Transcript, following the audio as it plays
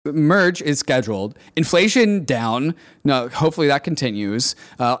merge is scheduled. Inflation down. No, hopefully that continues.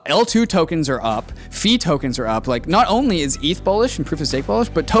 L2 tokens are up. Fee tokens are up. Like, not only is ETH bullish and proof of stake bullish,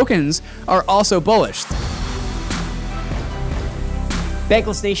 but tokens are also bullish.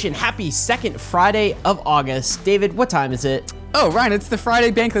 Bankless Nation, happy second Friday of August. David, what time is it? Oh, Ryan, it's the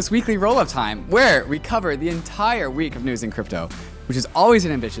Friday Bankless Weekly Roll-Up time, where we cover the entire week of news in crypto, which is always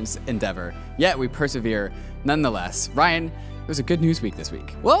an ambitious endeavor, yet we persevere nonetheless. Ryan, it was a good news week this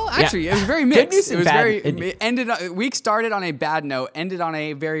week. Well, actually, It was very mixed. Good news it was bad. Week started on a bad note, ended on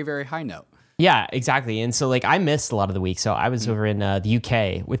a very, very high note. Yeah, exactly. And so I missed a lot of the week. So I was over in the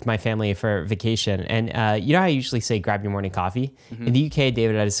UK with my family for vacation. And you know how I usually say grab your morning coffee? In the UK,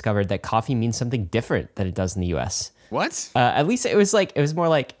 David, I discovered that coffee means something different than it does in the US. What? At least it was more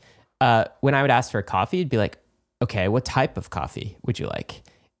like when I would ask for a coffee, it'd be like, okay, what type of coffee would you like?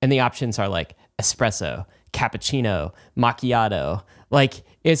 And the options are like espresso, cappuccino, macchiato. Like,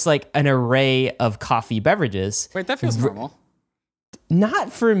 it's like an array of coffee beverages. Wait, that feels normal.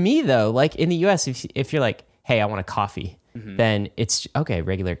 Not for me though. Like in the US, if you're like, hey, I want a coffee, then it's okay,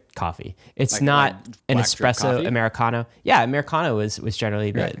 regular coffee. It's like, not an espresso Americano. Yeah, Americano was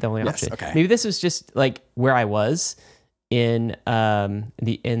generally the only option. Okay. Maybe this was just like where I was in kind of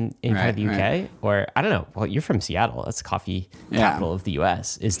the UK, or I don't know. Well, you're from Seattle. That's coffee capital of the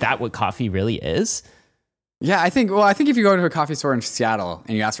US. Is that what coffee really is? Yeah, I think if you go to a coffee store in Seattle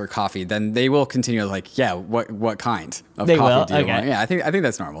and you ask for coffee, then they will continue what kind of coffee do you want? Yeah, I think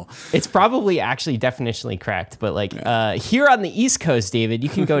that's normal. It's probably actually definitionally correct, but here on the East Coast, David, you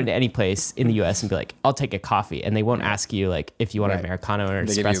can go into any place in the US and be like, I'll take a coffee, and they won't ask you like if you want an Americano or an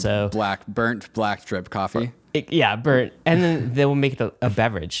espresso. Give you burnt black drip coffee. Burnt, and then they will make it a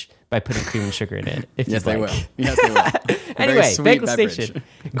beverage by putting cream and sugar in it. Yes, they will. Yes, they will. Anyway, Bankless Station.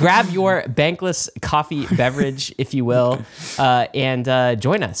 Grab your Bankless coffee beverage, if you will, and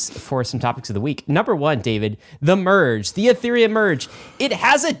join us for some topics of the week. Number one, David, the merge, the Ethereum merge. It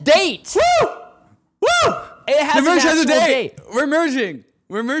has a date. Woo! Woo! It has the merge has a date. We're merging.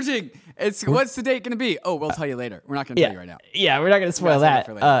 What's the date going to be? Oh, we'll tell you later. We're not going to tell you right now. Yeah, we're not going to spoil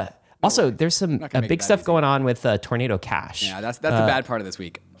that. Also, there's some big stuff going on with Tornado Cash. Yeah, that's the bad part of this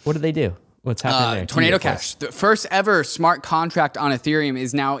week. What did they do? What's happening there? Tornado Cash, the first ever smart contract on Ethereum,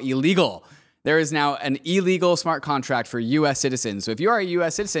 is now illegal. There is now an illegal smart contract for U.S. citizens. So if you are a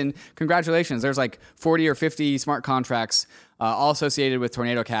U.S. citizen, congratulations. There's like 40 or 50 smart contracts all associated with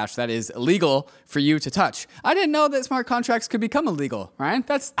Tornado Cash that is illegal for you to touch. I didn't know that smart contracts could become illegal, Ryan.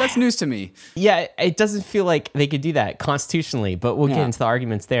 That's news to me. Yeah, it doesn't feel like they could do that constitutionally, but we'll get into the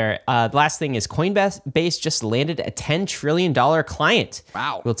arguments there. The last thing is Coinbase just landed a $10 trillion client.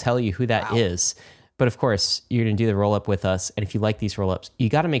 Wow. We'll tell you who that is. But of course, you're going to do the roll-up with us. And if you like these roll-ups, you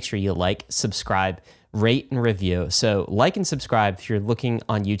got to make sure you like, subscribe, rate, and review. So like and subscribe if you're looking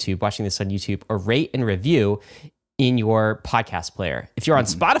on YouTube, watching this on YouTube, or rate and review in your podcast player. If you're on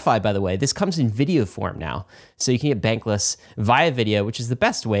Spotify, by the way, this comes in video form now. So you can get Bankless via video, which is the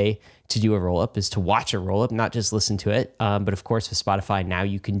best way to do a roll-up, is to watch a roll-up, not just listen to it. But of course, with Spotify, now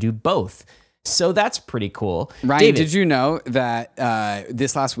you can do both. So that's pretty cool. Ryan, David, did you know that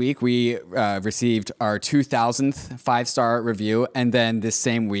this last week we received our 2000th 5-star review, and then this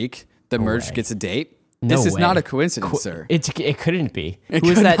same week the merge gets a date? This is not a coincidence, sir. It couldn't be. Who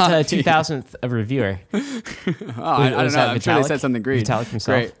was that 2000th reviewer? I don't know. I'm sure they said something great. Vitalik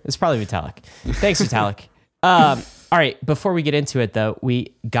himself. Great. It's probably Vitalik. Thanks, Vitalik. All right, before we get into it, though,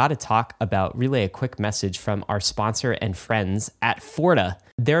 we got to relay a quick message from our sponsor and friends at Forta.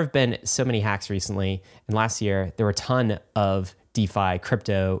 There have been so many hacks recently, and last year there were a ton of DeFi,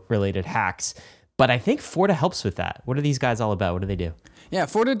 crypto-related hacks, but I think Forta helps with that. What are these guys all about? What do they do? Yeah,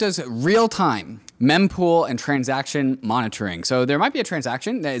 Forta does real-time mempool and transaction monitoring. So there might be a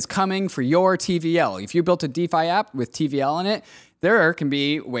transaction that is coming for your TVL. If you built a DeFi app with TVL in it, there can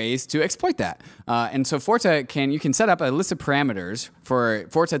be ways to exploit that. And so Forta you can set up a list of parameters for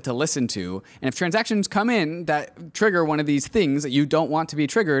Forta to listen to. And if transactions come in that trigger one of these things that you don't want to be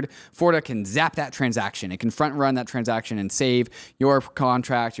triggered, Forta can zap that transaction. It can front run that transaction and save your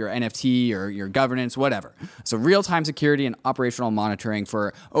contract, your NFT, or your governance, whatever. So real-time security and operational monitoring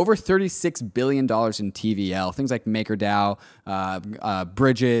for over $36 billion in TVL. Things like MakerDAO,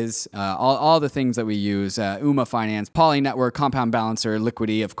 bridges, all the things that we use, UMA Finance, Poly Network, Compound Balancer,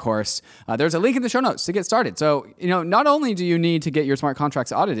 Liquidity, of course. There's a link in the show notes to get started. So, not only do you need to get your smart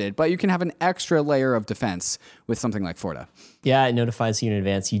contracts audited, but you can have an extra layer of defense with something like Forta. Yeah, it notifies you in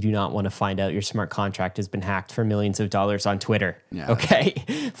advance. You do not want to find out your smart contract has been hacked for millions of dollars on Twitter. Yeah, okay.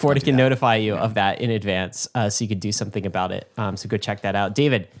 Forta can notify you of that in advance so you could do something about it. So go check that out.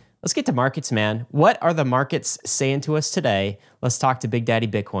 David, Let's get to markets, man. What are the markets saying to us today? Let's talk to Big Daddy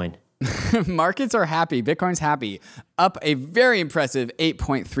Bitcoin. Markets are happy. Bitcoin's happy. Up a very impressive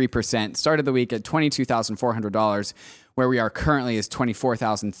 8.3%. Started the week at $22,400. Where we are currently is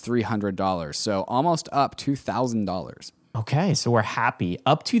 $24,300. So almost up $2,000. Okay, so we're happy.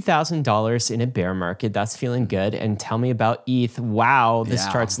 Up $2,000 in a bear market. That's feeling good. And tell me about ETH. Wow, this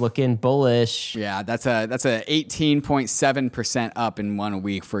chart's looking bullish. Yeah, that's a 18.7% up in 1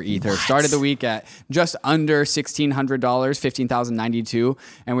 week for Ether. What? Started the week at just under $1,600, $15,092,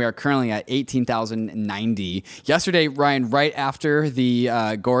 and we are currently at $18,090. Yesterday, Ryan, right after the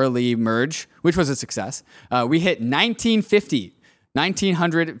Goerli merge, which was a success, we hit 1950.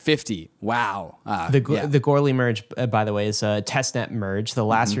 1950. Wow. The Goerli merge, by the way, is a testnet merge, the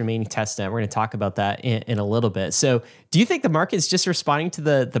last remaining testnet. We're going to talk about that in a little bit. So do you think the market's just responding to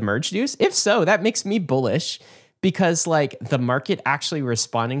the merge news? If so, that makes me bullish because like the market actually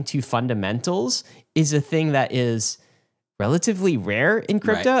responding to fundamentals is a thing that is relatively rare in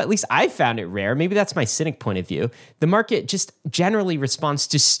crypto. Right. At least I found it rare. Maybe that's my cynic point of view. The market just generally responds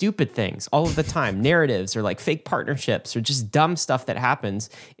to stupid things all of the time, narratives or like fake partnerships or just dumb stuff that happens.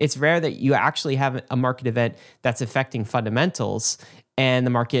 It's rare that you actually have a market event that's affecting fundamentals and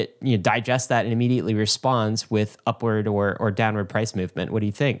the market digests that and immediately responds with upward or downward price movement. What do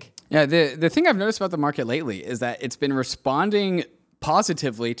you think? Yeah, the thing I've noticed about the market lately is that it's been responding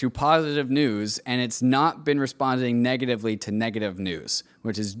positively to positive news, and it's not been responding negatively to negative news,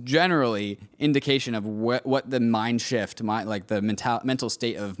 which is generally indication of what the mind shift, like the mental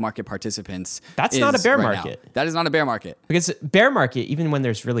state of market participants. That's not a bear market. That is not a bear market. Because bear market, even when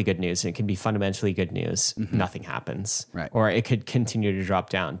there's really good news, and it can be fundamentally good news, nothing happens. Right. Or it could continue to drop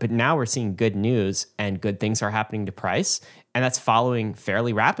down. But now we're seeing good news and good things are happening to price. And that's following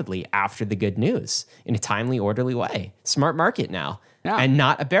fairly rapidly after the good news in a timely, orderly way. Smart market now. Yeah. And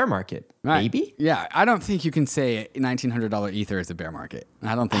not a bear market. Right. Maybe? Yeah. I don't think you can say $1,900 Ether is a bear market.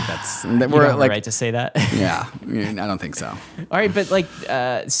 I don't think that's... you don't have the right to say that? Yeah. I don't think so. All right. But like,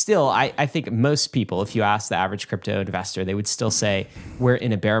 still, I think most people, if you ask the average crypto investor, they would still say we're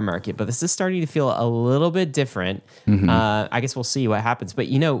in a bear market. But this is starting to feel a little bit different. I guess we'll see what happens. But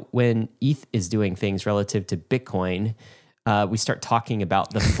when ETH is doing things relative to Bitcoin, we start talking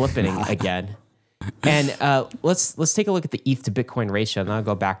about the flipping again. And let's take a look at the ETH to Bitcoin ratio, and then I'll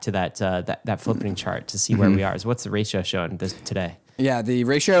go back to that flipping chart to see where we are. So what's the ratio showing today? Yeah, the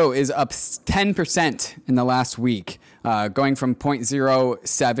ratio is up 10% in the last week, going from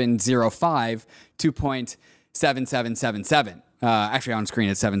 0.0705 to 0.7777. Actually, on screen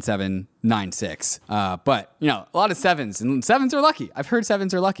it's 7796. But a lot of sevens, and sevens are lucky. I've heard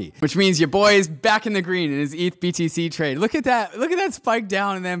sevens are lucky, which means your boy's back in the green in his ETH BTC trade. Look at that spike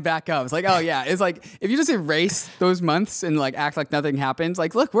down and then back up. It's like, oh yeah, it's like if you just erase those months and like act like nothing happens,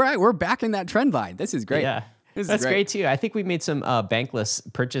 like look, we're back in that trend line. This is great. Yeah. That's great too. I think we made some bankless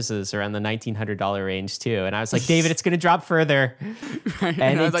purchases around the $1,900 range too. And I was like, David, it's going to drop further. Right.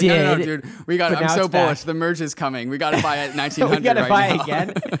 And I was like, no, dude, we got it. I'm so bullish. Back. The merge is coming. We got to buy at 1,900 we got to buy now. Again?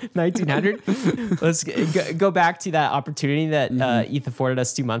 1,900? Let's go back to that opportunity that ETH afforded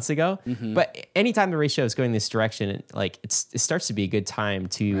us 2 months ago. But anytime the ratio is going this direction, like it starts to be a good time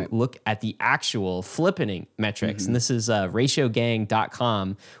to look at the actual flipping metrics. And this is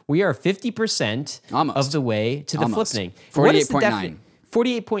ratiogang.com. We are 50% of the way to the flipping. 48.9.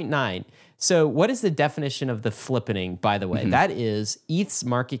 48.9. So what is the definition of the flipping, by the way? That is ETH's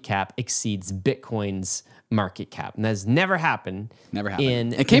market cap exceeds Bitcoin's market cap. And that has never happened.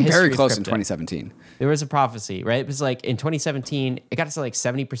 It came very close in 2017. There was a prophecy, right? It was like in 2017, it got to like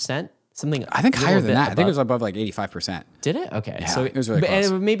 70%. Something I think higher than that. I think it was above like 85%. Did it? Okay. Yeah, so it was really close. And it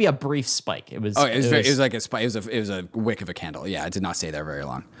was maybe a brief spike. It was like a spike. It was a wick of a candle. Yeah, it did not stay there very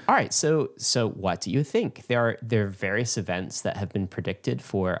long. All right. So what do you think? There are various events that have been predicted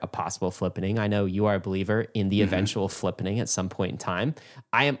for a possible flipping. I know you are a believer in the eventual flipping at some point in time.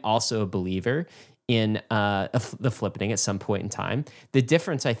 I am also a believer in the flipping at some point in time. The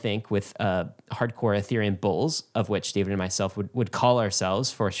difference, I think, with hardcore Ethereum bulls, of which David and myself would call ourselves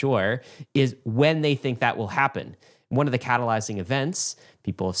for sure, is when they think that will happen. One of the catalyzing events,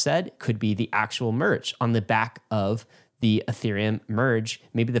 people have said, could be the actual merge. On the back of the Ethereum merge,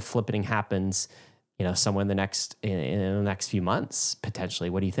 maybe the flipping happens, somewhere in the next few months, potentially.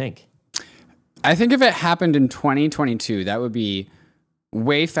 What do you think? I think if it happened in 2022, that would be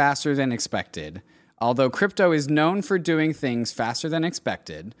way faster than expected. Although crypto is known for doing things faster than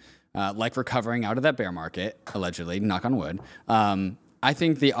expected, like recovering out of that bear market, allegedly, knock on wood, I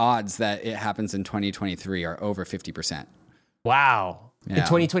think the odds that it happens in 2023 are over 50%. Wow. Yeah. In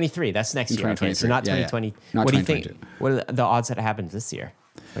 2023, that's next year. Okay, so not 2020. Yeah. Not what do you think? What are the odds that it happens this year?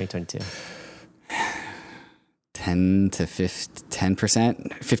 2022. 10%.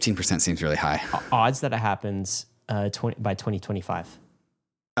 15% seems really high. Odds that it happens by 2025.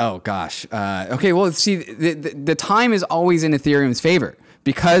 Oh gosh. Okay. Well, see, the time is always in Ethereum's favor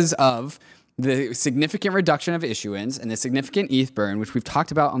because of the significant reduction of issuance and the significant ETH burn, which we've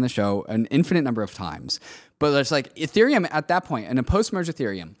talked about on the show an infinite number of times. But it's like Ethereum at that point, in a post-merge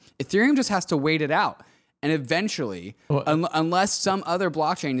Ethereum just has to wait it out. And eventually, unless some other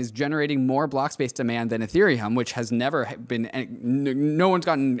blockchain is generating more block space demand than Ethereum, which has never been, no one's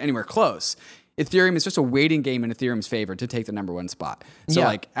gotten anywhere close. Ethereum is just a waiting game in Ethereum's favor to take the number one spot. So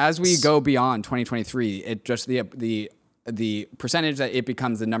like as we go beyond 2023, it just the percentage that it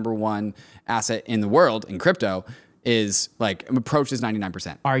becomes the number one asset in the world in crypto is like approaches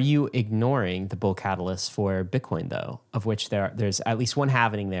 99%. Are you ignoring the bull catalyst for Bitcoin though, of which there's at least one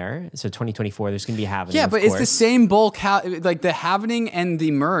halvening there? So 2024, there's going to be a halvening. Yeah, but it's the same like the halvening and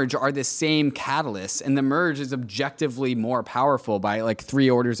the merge are the same catalyst, and the merge is objectively more powerful by like 3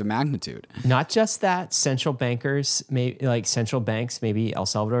 orders of magnitude. Not just that, central bankers, maybe like central banks, maybe El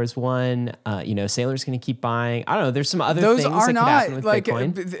Salvador is one. Sailor's going to keep buying. I don't know. There's some other things that could happen with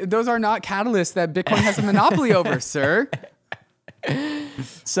Bitcoin. Those are not catalysts that Bitcoin has a monopoly over. Sir.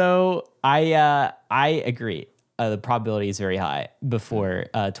 So I agree. The probability is very high before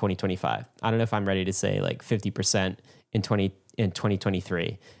 2025. I don't know if I'm ready to say like 50% in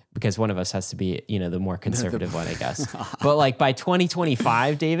 2023 because one of us has to be, the more conservative one, I guess. But like by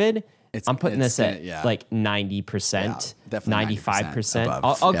 2025 , David, I'm putting this at like 90%, 95%.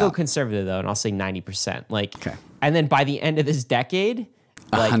 I'll go conservative though, and I'll say 90%. Like, and then by the end of this decade,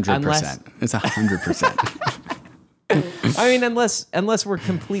 like 100%. It's 100%. I mean, unless we're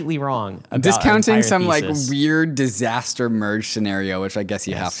completely wrong about discounting some thesis. Like weird disaster merge scenario, which I guess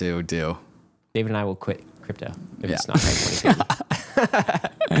you have to do. David and I will quit crypto if it's not by 2050.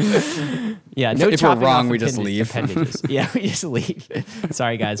 Yeah, no. If we're wrong, we just leave. Appendages. Yeah, we just leave.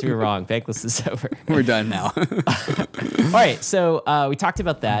 Sorry, guys, we were wrong. Bankless is over. We're done now. All right, so we talked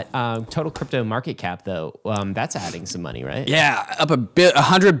about that. Total crypto market cap, though, that's adding some money, right? Yeah, up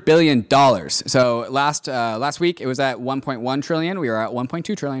 $100 billion. So last week it was at 1.1 trillion. We are at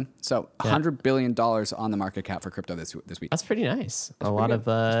 1.2 trillion. So $100 billion on the market cap for crypto this week. That's pretty nice. A lot of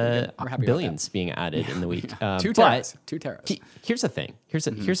billions being added in the week. 2 teras. 2 teras. Here's the thing.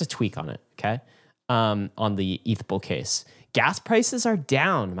 Here's a tweak on it. Okay, on the ETH bull case, gas prices are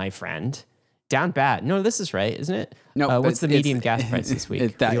down, my friend. Down bad. No, this is right, isn't it? No. What's the median gas price this week?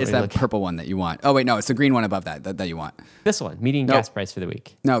 It's that purple one that you want. Oh wait, no, it's the green one above that you want. This one, median gas price for the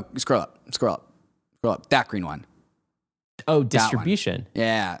week. No, scroll up. That green one. Oh, distribution.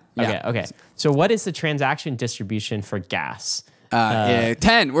 Yeah. Okay. So what is the transaction distribution for gas?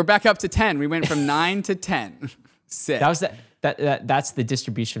 10. We're back up to 10. We went from 9 to 10. Sick. That's the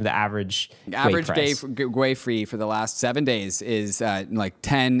distribution of the average Gwei free for the last 7 days is like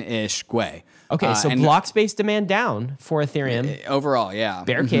 10-ish Gwei. Okay, so block space demand down for Ethereum. Overall, yeah.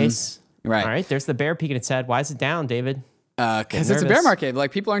 Bear case. Right. All right, there's the bear peeking its head. Why is it down, David? Because it's a bear market.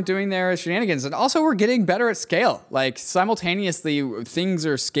 Like people aren't doing their shenanigans. And also we're getting better at scale. Like simultaneously things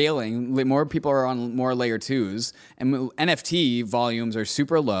are scaling. More people are on more layer 2s and NFT volumes are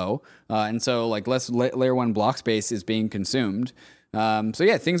super low. And so like less layer 1 block space is being consumed. So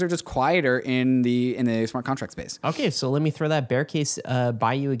yeah, things are just quieter in the smart contract space. Okay, so let me throw that bear case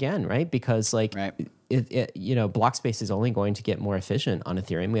by you again, right? Because like block space is only going to get more efficient on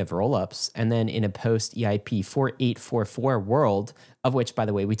Ethereum. We have rollups, and then in a post EIP 4844 world, of which by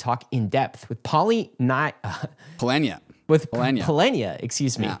the way we talk in depth with Polenia,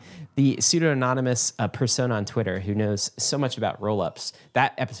 excuse me. Yeah. The pseudo-anonymous persona on Twitter who knows so much about rollups.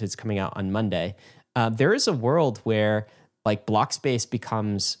 That episode's coming out on Monday. There is a world where like block space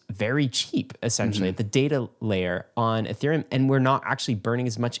becomes very cheap, essentially, at the data layer on Ethereum, and we're not actually burning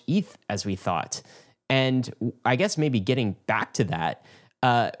as much ETH as we thought. And I guess maybe getting back to that,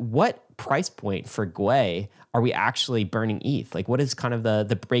 what price point for Gwei are we actually burning ETH? Like, what is kind of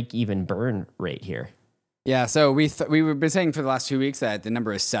the break-even burn rate here? Yeah, so we've been saying for the last 2 weeks that the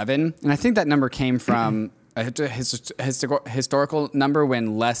number is 7, and I think that number came from a historical number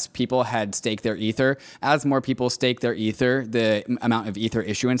when less people had staked their Ether. As more people stake their Ether, the amount of Ether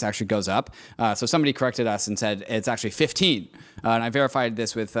issuance actually goes up. So somebody corrected us and said it's actually 15. And I verified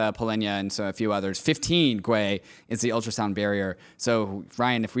this with Polenia and so a few others. 15 Gwei is the ultrasound barrier. So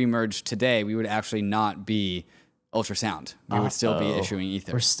Ryan, if we merged today, we would actually not be ultrasound. We would still be issuing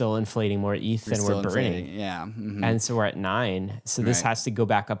Ether. We're still inflating more ETH than we're burning. Yeah. Mm-hmm. And so we're at 9. So this has to go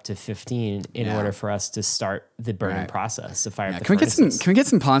back up to 15 in order for us to start the burning process to fire up the Can we get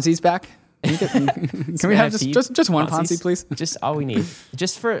some Ponzi's back? Can we have just one Ponzi, please? Just all we need,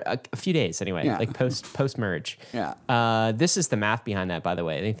 just for a few days anyway, like post merge. Yeah. This is the math behind that, by the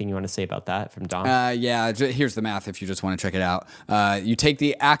way. Anything you want to say about that from Dom? Yeah. Here's the math if you just want to check it out. You take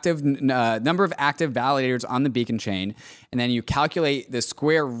the active number of active validators on the beacon chain, and then you calculate the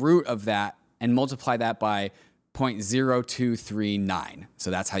square root of that and multiply that by 0.0239.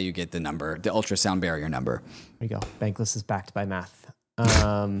 So that's how you get the number, the ultrasound barrier number. There you go. Bankless is backed by math.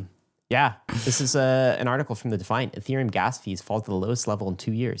 Yeah, this is an article from the Defiant. Ethereum gas fees fall to the lowest level in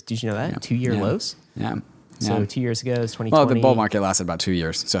 2 years. Did you know that? 2 year lows? Yeah. So 2 years ago is 2020. Well, the bull market lasted about 2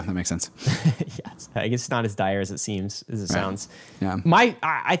 years, so that makes sense. Yes, I guess it's not as dire as it seems, as it sounds. Yeah.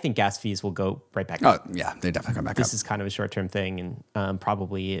 I think gas fees will go right back up. Oh, yeah, they definitely come back up. This is kind of a short-term thing, and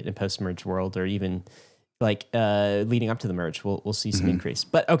probably in a post-merge world or even like leading up to the merge, we'll see some increase.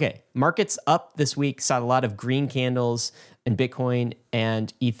 But okay, markets up this week, saw a lot of green candles in Bitcoin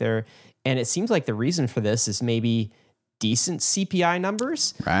and Ether, and it seems like the reason for this is maybe decent CPI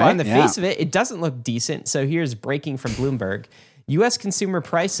numbers. Right? But on the face of it, it doesn't look decent. So here's breaking from Bloomberg. U.S. consumer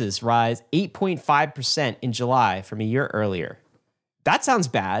prices rise 8.5% in July from a year earlier. That sounds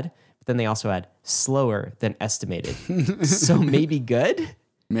bad, but then they also had slower than estimated. So maybe good?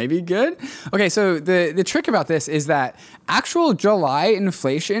 Maybe good. Okay, so the trick about this is that actual July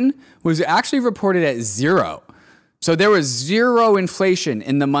inflation was actually reported at 0. So there was 0 inflation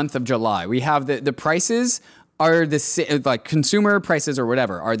in the month of July. We have the prices are the same, like consumer prices or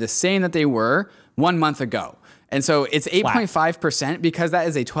whatever, are the same that they were 1 month ago. And so it's 8.5% because that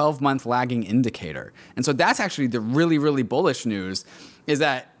is a 12-month lagging indicator. And so that's actually the really, really bullish news, is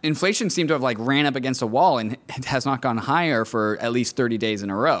that inflation seemed to have like ran up against a wall and it has not gone higher for at least 30 days in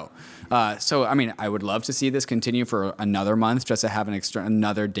a row. So, I mean, I would love to see this continue for another month just to have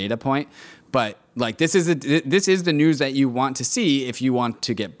another data point. But like this is the news that you want to see if you want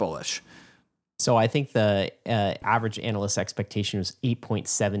to get bullish. So I think the average analyst expectation was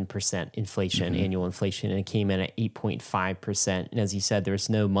 8.7% inflation, annual inflation, and it came in at 8.5%. And as you said, there's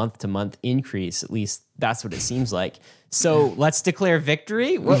no month-to-month increase. At least that's what it seems like. So let's declare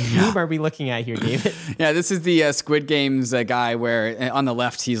victory. What meme are we looking at here, David? Yeah, this is the Squid Games guy where on the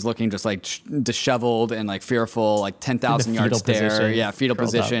left he's looking just like disheveled and like fearful, like 10,000 yard stare. Position, yeah, fetal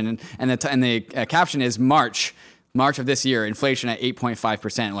position. And the caption is March of this year, inflation at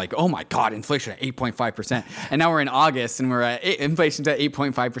 8.5%. Like, oh my God, inflation at 8.5%. And now we're in August and we're at inflation's at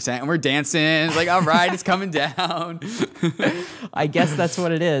 8.5% and we're dancing. It's like, all right, it's coming down. I guess that's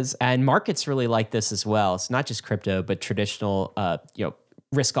what it is. And markets really like this as well. It's not just crypto, but traditional,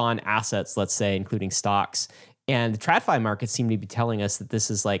 risk on assets, let's say, including stocks. And the TradFi markets seem to be telling us that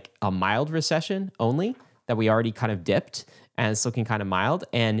this is like a mild recession only, that we already kind of dipped and it's looking kind of mild.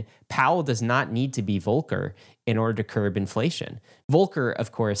 And Powell does not need to be Volcker in order to curb inflation. Volcker,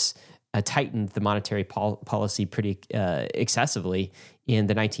 of course, tightened the monetary policy pretty excessively in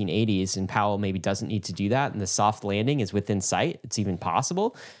the 1980s, and Powell maybe doesn't need to do that, and the soft landing is within sight. It's even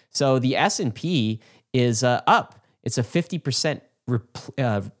possible. So the S&P is up. It's a 50%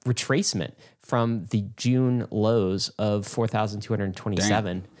 retracement from the June lows of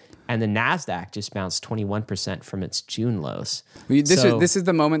 4,227. Dang. And the NASDAQ just bounced 21% from its June lows. This is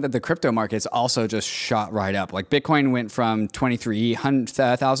the moment that the crypto markets also just shot right up. Like Bitcoin went from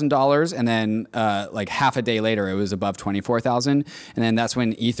 $23,000 and then like half a day later it was above 24,000. And then that's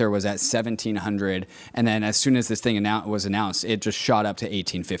when Ether was at 1,700. And then as soon as this thing was announced, it just shot up to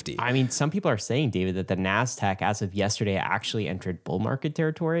 1,850. I mean, some people are saying, David, that the NASDAQ as of yesterday actually entered bull market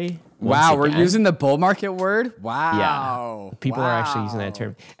territory. Wow, we're using the bull market word? Wow. Yeah, people are actually using that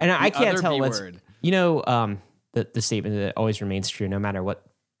term. And I can't tell what's, the statement that always remains true no matter what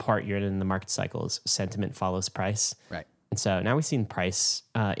part you're in the market cycle is sentiment follows price. Right. And so now we've seen price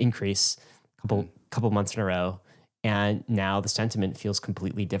increase a couple months in a row. And now the sentiment feels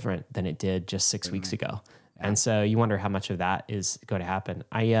completely different than it did just 6 weeks ago. Yeah. And so you wonder how much of that is going to happen.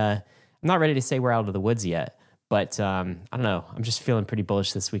 I'm not ready to say we're out of the woods yet. But I don't know. I'm just feeling pretty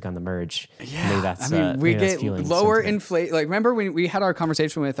bullish this week on the merge. Yeah, maybe that's, we get lower inflation. Like remember when we had our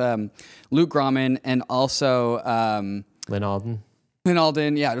conversation with Luke Grauman and also Lynn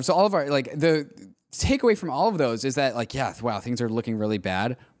Alden. Yeah. So all of our the takeaway from all of those is that wow, things are looking really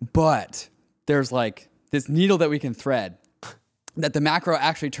bad, but there's like this needle that we can thread that the macro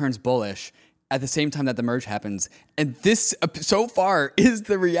actually turns bullish at the same time that the merge happens, and this so far is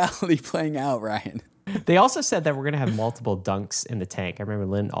the reality playing out, Ryan. They also said that we're going to have multiple dunks in the tank. I remember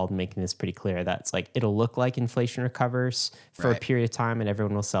Lynn Alden making this pretty clear that it's like it'll look like inflation recovers for a period of time and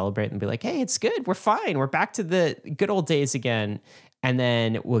everyone will celebrate and be like, hey, it's good. We're fine. We're back to the good old days again. And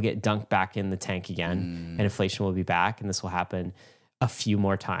then we'll get dunked back in the tank again and inflation will be back and this will happen a few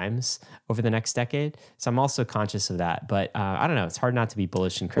more times over the next decade. So I'm also conscious of that. But I don't know. It's hard not to be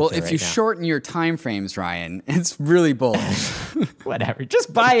bullish in crypto. Well, if you shorten your time frames, Ryan, it's really bullish. Whatever.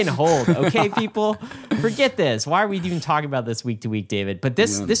 Just buy and hold. Okay, people? Forget this. Why are we even talking about this week to week, David? But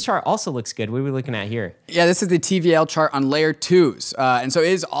this chart also looks good. What are we looking at here? Yeah, this is the TVL chart on layer 2s. And so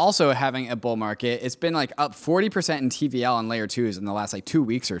it is also having a bull market. It's been like up 40% in TVL on layer 2s in the last like 2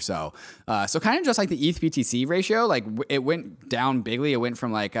 weeks or so. So kind of just like the ETH BTC ratio, like it went down bigly. It went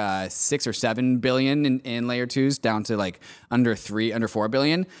from like 6 or 7 billion in layer 2s down to like under 4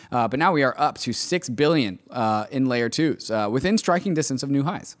 billion. But now we are up to 6 billion in layer 2s within striking distance of new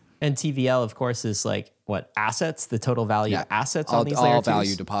highs. And TVL, of course, is like what assets, the total value of assets on these layer 2s? All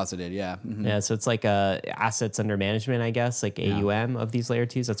value deposited, yeah. Mm-hmm. Yeah, so it's like assets under management, I guess, like AUM of these layer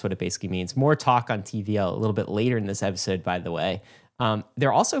 2s. That's what it basically means. More talk on TVL a little bit later in this episode, by the way.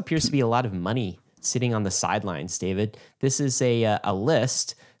 There also appears to be a lot of money sitting on the sidelines, David. This is a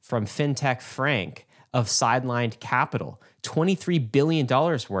list from FinTech Frank of sidelined capital. $23 billion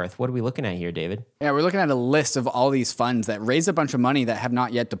worth. What are we looking at here, David? Yeah, we're looking at a list of all these funds that raised a bunch of money that have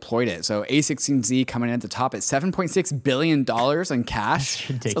not yet deployed it. So A16Z coming in at the top at $7.6 billion in cash.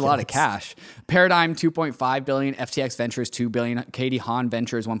 That's a lot of cash. Paradigm, $2.5 billion. FTX Ventures, $2 billion. Katie Hahn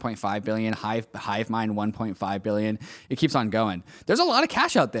Ventures, $1.5 billion. Hivemind, $1.5 billion. It keeps on going. There's a lot of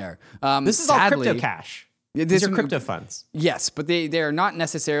cash out there. This is all crypto cash. These are crypto funds. Yes, but they are not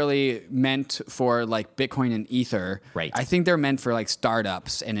necessarily meant for like Bitcoin and Ether. Right. I think they're meant for like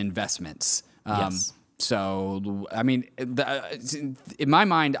startups and investments. Yes. So, I mean, in my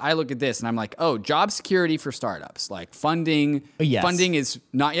mind, I look at this and I'm like, oh, job security for startups. Like funding. Yes. Funding is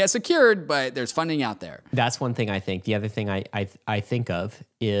not yet secured, but there's funding out there. That's one thing I think. The other thing I think of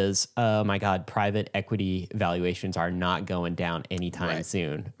is, oh my God, private equity valuations are not going down anytime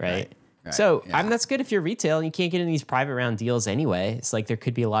soon, right? Right. So that's good if you're retail and you can't get in these private round deals anyway. It's like there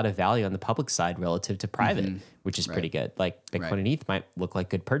could be a lot of value on the public side relative to private, which is pretty good. Like Bitcoin and ETH might look like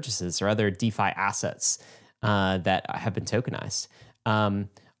good purchases, or other DeFi assets that have been tokenized. All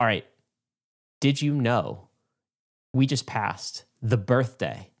right. Did you know we just passed the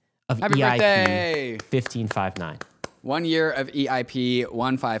birthday of EIP 1559? 1 year of EIP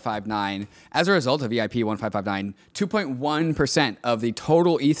 1559. As a result of EIP 1559, 2.1% of the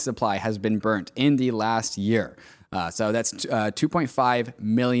total ETH supply has been burnt in the last year. So that's 2.5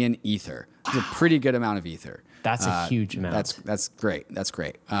 million Ether. That's a pretty good amount of Ether. That's a huge amount. That's great. That's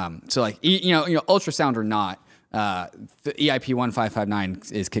great. So like ultrasound or not, the EIP 1559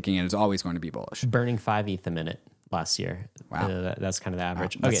 is kicking in. It's always going to be bullish. Burning 5 ETH a minute last year. Wow. That's kind of the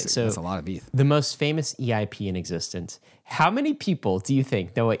average. Wow. So that's a lot of ETH. The most famous EIP in existence. How many people do you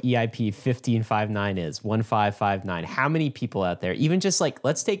think know what EIP 1559 is? 1559. How many people out there? Even just like,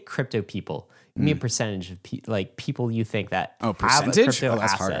 let's take crypto people. Give me a percentage of people you think that have a crypto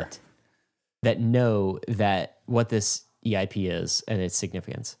asset harder. That know that what this EIP is and its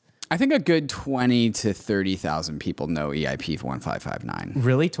significance. I think a good 20 to 30,000 people know EIP 1559.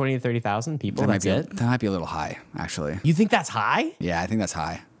 Really? 20 to 30,000 people? That's it? That might be a little high, actually. You think that's high? Yeah, I think that's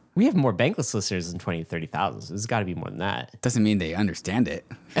high. We have more bankless listeners than 20 to 30,000, so there's got to be more than that. Doesn't mean they understand it.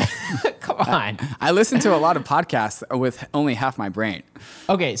 Come on. I listen to a lot of podcasts with only half my brain.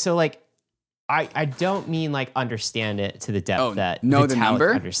 Okay, so like, I don't mean like understand it to the depth that know Vitalik the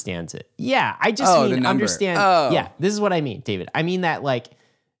number? understands it. Yeah, I just mean understand. Oh. Yeah, this is what I mean, David. I mean that like,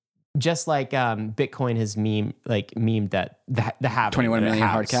 just like Bitcoin has memed that the halving. 21 million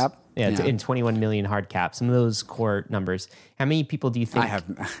hard cap? Yeah, in 21 million hard cap. Some of those core numbers. How many people do you think? I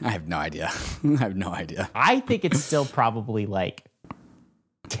have no idea. I have no idea. I think it's still probably like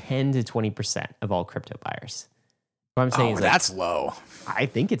 10 to 20% of all crypto buyers. What I'm saying is that's low. I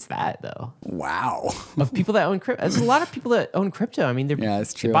think it's that though. Wow. Of people that own crypto. There's a lot of people that own crypto. I mean,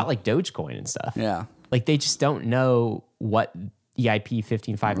 that's true. They bought like Dogecoin and stuff. Yeah. Like they just don't know what EIP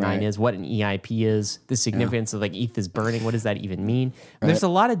 1559 is, what an EIP is, the significance of like ETH is burning. What does that even mean? Right.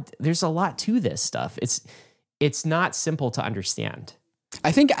 There's a lot to this stuff. It's not simple to understand.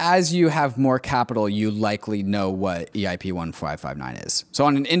 I think as you have more capital, you likely know what EIP 1559 is. So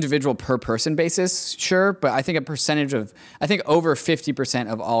on an individual per person basis, sure, but I think I think over 50%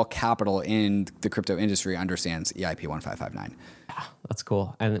 of all capital in the crypto industry understands EIP 1559. That's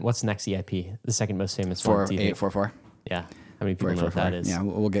cool. And what's the next EIP? The second most famous 4844. Yeah. How many people know what that is? Yeah,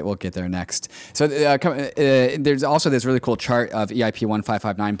 we'll get there next. So there's also this really cool chart of EIP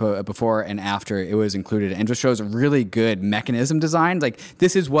 1559 before and after it was included, and just shows a really good mechanism design. Like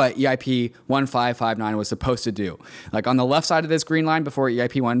this is what EIP 1559 was supposed to do. Like on the left side of this green line before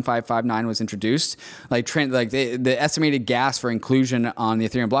EIP 1559 was introduced, the estimated gas for inclusion on the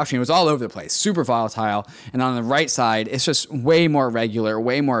Ethereum blockchain was all over the place, super volatile. And on the right side, it's just way more regular,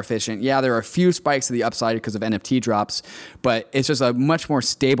 way more efficient. Yeah, there are a few spikes to the upside because of NFT drops, but it's just a much more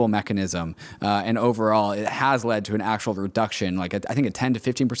stable mechanism. And overall, it has led to an actual reduction, I think a 10 to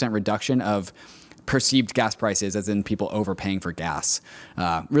 15% reduction of perceived gas prices, as in people overpaying for gas.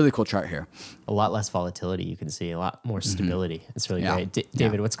 Really cool chart here. A lot less volatility, you can see, a lot more stability. It's really great.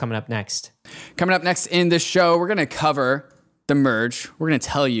 David, what's coming up next? Coming up next in this show, we're going to cover the merge. We're going to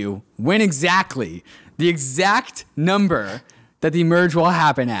tell you when exactly, the exact number that the merge will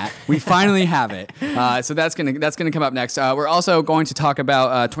happen at. We finally have it. So that's gonna come up next. We're also going to talk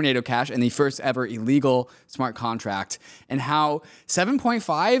about Tornado Cash and the first ever illegal smart contract, and how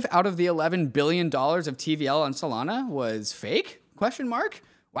 7.5 out of the $11 billion of TVL on Solana was fake? ?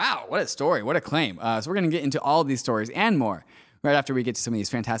 Wow, what a story, what a claim. So we're gonna get into all of these stories and more right after we get to some of these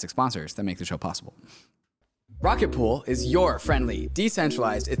fantastic sponsors that make the show possible. Rocket Pool is your friendly,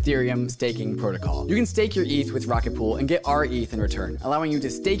 decentralized Ethereum staking protocol. You can stake your ETH with Rocket Pool and get our ETH in return, allowing you to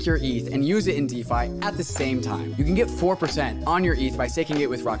stake your ETH and use it in DeFi at the same time. You can get 4% on your ETH by staking it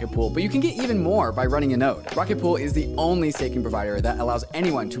with Rocket Pool, but you can get even more by running a node. Rocket Pool is the only staking provider that allows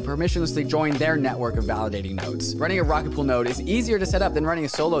anyone to permissionlessly join their network of validating nodes. Running a Rocket Pool node is easier to set up than running a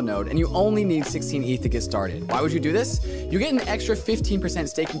solo node, and you only need 16 ETH to get started. Why would you do this? You get an extra 15%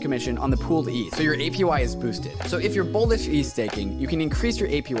 staking commission on the pooled ETH, so your APY is boosted. So if you're bullish ETH staking, you can increase your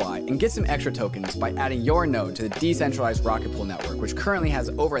APY and get some extra tokens by adding your node to the decentralized Rocket Pool network, which currently has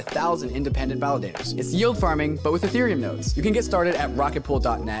over 1,000 independent validators. It's yield farming, but with Ethereum nodes. You can get started at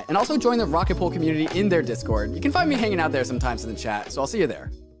rocketpool.net and also join the Rocket Pool community in their Discord. You can find me hanging out there sometimes in the chat, so I'll see you there.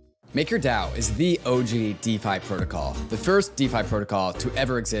 MakerDAO is the OG DeFi protocol, the first DeFi protocol to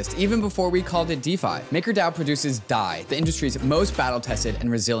ever exist, even before we called it DeFi. MakerDAO produces DAI, the industry's most battle-tested and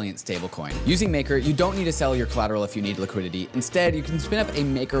resilient stablecoin. Using Maker, you don't need to sell your collateral if you need liquidity. Instead, you can spin up a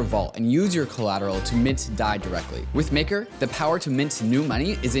Maker vault and use your collateral to mint DAI directly. With Maker, the power to mint new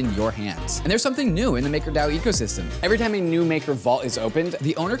money is in your hands. And there's something new in the MakerDAO ecosystem. Every time a new Maker vault is opened,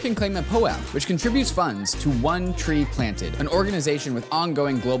 the owner can claim a POAP, which contributes funds to One Tree Planted, an organization with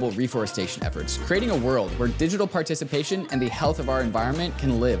ongoing global reforestation efforts, creating a world where digital participation and the health of our environment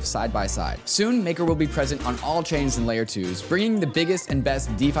can live side by side. Soon, Maker will be present on all chains and layer 2s, bringing the biggest and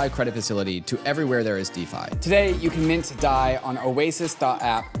best DeFi credit facility to everywhere there is DeFi. Today, you can mint DAI on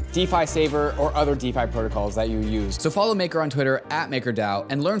oasis.app, DeFi Saver, or other DeFi protocols that you use. So follow Maker on Twitter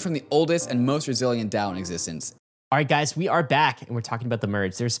 @MakerDAO and learn from the oldest and most resilient DAO in existence. All right, guys, we are back and we're talking about the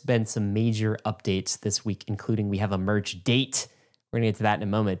merge. There's been some major updates this week, including we have a merge date. We're going to get to that in a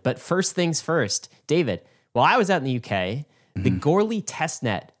moment. But first things first, David, while I was out in the UK, the Goerli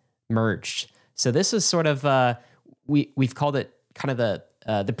testnet merged. So this is sort of, we've called it kind of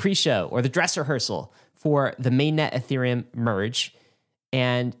the pre-show or the dress rehearsal for the mainnet Ethereum merge.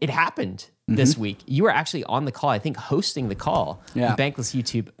 And it happened this week. You were actually on the call, I think, hosting the call on Bankless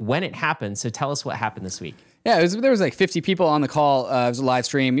YouTube when it happened. So tell us what happened this week. Yeah, there was like 50 people on the call. It was a live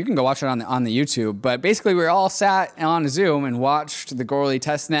stream. You can go watch it on the YouTube. But basically, we all sat on Zoom and watched the Goerli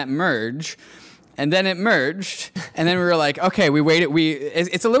testnet merge. And then it merged, and then we were like, okay, we waited.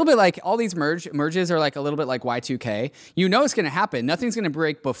 It's a little bit like all these merges are like a little bit like Y2K. You know it's going to happen. Nothing's going to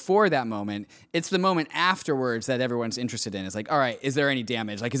break before that moment. It's the moment afterwards that everyone's interested in. It's like, all right, is there any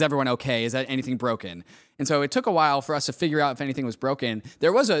damage? Like, is everyone okay? Is that anything broken? And so it took a while for us to figure out if anything was broken.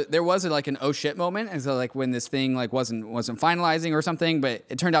 There was like an oh shit moment, and so like when this thing like wasn't finalizing or something, but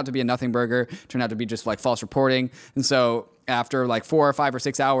it turned out to be a nothing burger. It turned out to be just like false reporting, and so after like 4 or 5 or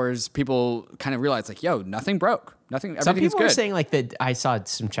 6 hours, people kind of realized like, yo, nothing broke. Everything's good. Some people were saying like that. I saw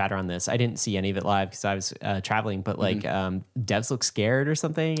some chatter on this. I didn't see any of it live because I was traveling, but like devs look scared or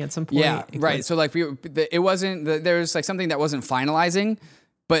something at some point. Yeah, right. So like it wasn't, there was like something that wasn't finalizing,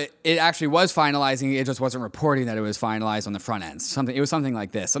 but it actually was finalizing. It just wasn't reporting that it was finalized on the front end. It was something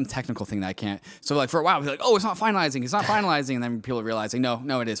like this, some technical thing that I can't. So like for a while, we were like, oh, it's not finalizing. And then people are realizing,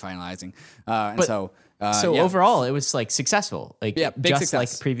 no, it is finalizing. So overall, it was like successful, like big just success.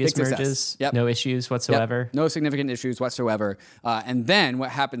 like previous merges, no issues whatsoever. No significant issues whatsoever. And then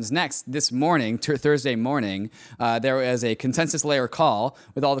what happens next this morning, Thursday morning, there was a consensus layer call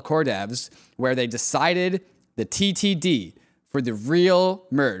with all the core devs where they decided the TTD for the real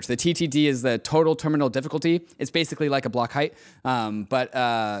merge. The TTD is the total terminal difficulty. It's basically like a block height, but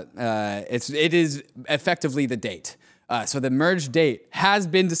it is effectively the date So the merge date has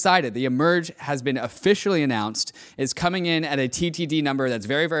been decided. The merge has been officially announced. It's coming in at a TTD number that's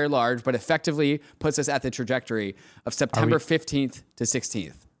very, very large, but effectively puts us at the trajectory of September 15th to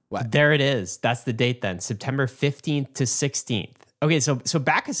 16th. What? There it is. That's the date then, September 15th to 16th. Okay, so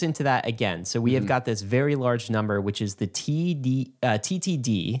back us into that again. So we have got this very large number, which is the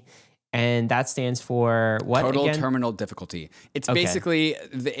TTD, and that stands for what Total again? terminal difficulty. It's basically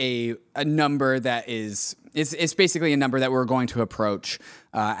a number that is... It's basically a number that we're going to approach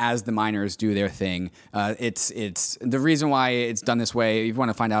as the miners do their thing. It's the reason why it's done this way. If you want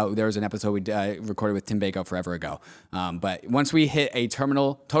to find out, there was an episode we recorded with Tim Bako forever ago. But once we hit a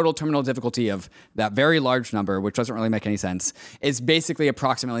total terminal difficulty of that very large number, which doesn't really make any sense, it's basically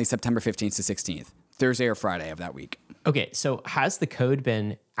approximately September 15th to 16th, Thursday or Friday of that week. Okay, so has the code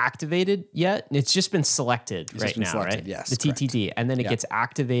been activated yet? It's just been selected right? Yes, the TTD, and then it gets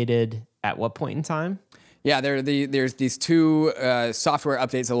activated at what point in time? Yeah, there's these two software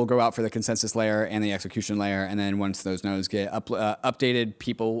updates that will go out for the consensus layer and the execution layer, and then once those nodes get updated,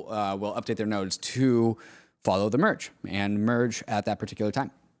 people will update their nodes to follow the merge and merge at that particular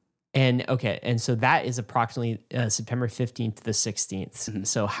time. And so that is approximately September 15th to the 16th. Mm-hmm.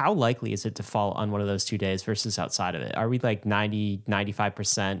 So how likely is it to fall on one of those 2 days versus outside of it? Are we like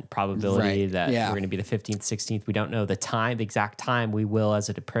 95% probability that we're going to be the 15th, 16th? We don't know the exact time. We will as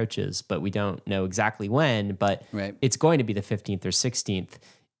it approaches, but we don't know exactly when. But it's going to be the 15th or 16th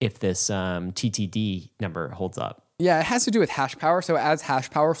if this TTD number holds up. Yeah, it has to do with hash power. So as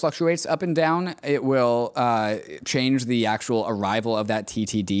hash power fluctuates up and down, it will change the actual arrival of that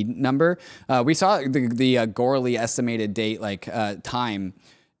TTD number. We saw the Goerli estimated date, time,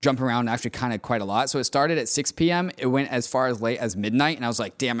 jump around actually kind of quite a lot. So it started at 6 p.m. It went as far as late as midnight, and I was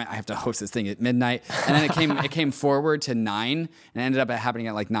like, damn it, I have to host this thing at midnight. And then it came forward to 9 and ended up happening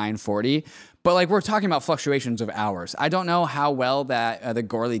at like 9:40. But we're talking about fluctuations of hours. I don't know how well that the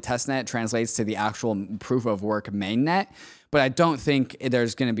Goerli testnet translates to the actual proof of work mainnet, but I don't think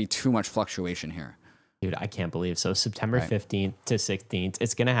there's going to be too much fluctuation here. Dude, I can't believe. So September 15th to 16th,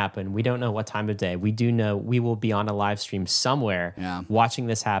 it's going to happen. We don't know what time of day. We do know we will be on a live stream somewhere watching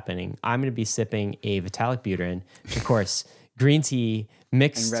this happening. I'm going to be sipping a Vitalik Buterin, of course, green tea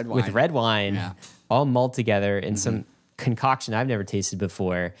mixed with red wine, all mulled together in some concoction I've never tasted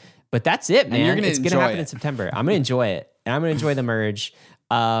before. But that's it, man. It's going to happen in September. I'm going to enjoy it. And I'm going to enjoy the merge.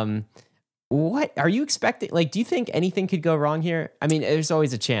 What are you expecting? Do you think anything could go wrong here? I mean, there's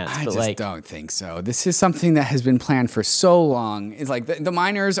always a chance. I just don't think so. This is something that has been planned for so long. It's like the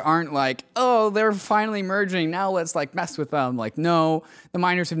miners aren't like, oh, they're finally merging. Now let's mess with them. No, the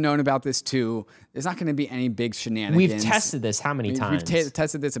miners have known about this too. There's not going to be any big shenanigans. We've tested this how many times? We've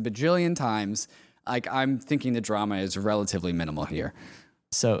tested this a bajillion times. I'm thinking the drama is relatively minimal here.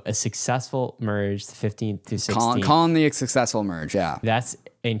 So a successful merge, the 15th to 16th. Calling the successful merge, yeah. That's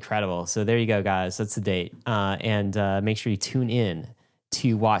incredible. So there you go, guys. That's the date. And make sure you tune in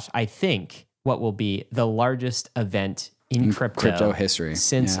to watch, I think, what will be the largest event in crypto history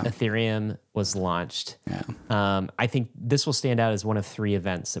since Ethereum was launched. Yeah. I think this will stand out as one of 3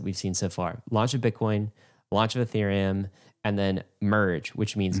 events that we've seen so far. Launch of Bitcoin, launch of Ethereum, and then merge,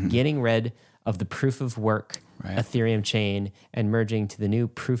 which means getting rid of the proof of work Ethereum chain and merging to the new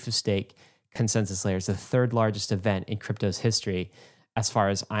proof of stake consensus layer. It's the 3rd largest event in crypto's history, as far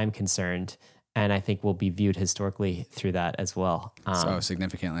as I'm concerned. And I think will be viewed historically through that as well. So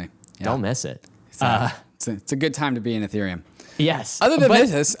significantly. Yeah. Don't miss it. It's a good time to be in Ethereum. Yes. Other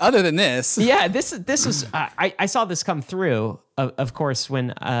than this. Yeah, this was, I saw this come through, of course,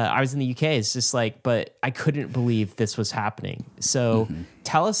 when I was in the UK. It's just but I couldn't believe this was happening. So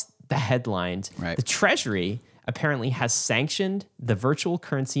tell us the headline. The Treasury apparently has sanctioned the virtual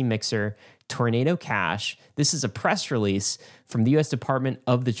currency mixer Tornado Cash. This is a press release from the U.S. Department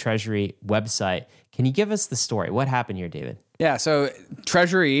of the Treasury website. Can you give us the story? What happened here, David? Yeah, so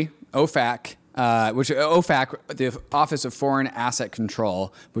Treasury, OFAC, the Office of Foreign Asset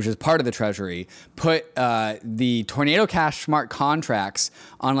Control, which is part of the Treasury, put the Tornado Cash smart contracts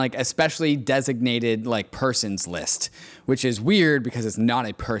on a specially designated persons list, which is weird because it's not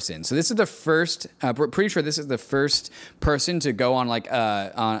a person. So this is the first. We're pretty sure this is the first person to go on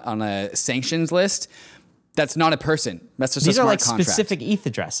on a sanctions list. That's not a person. That's just these a are smart contract. Specific ETH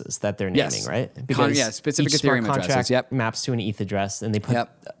addresses that they're naming, right? Because specific each Ethereum smart addresses. Contract maps to an ETH address, and they put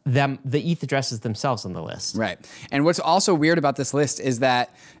the ETH addresses themselves on the list. Right. And what's also weird about this list is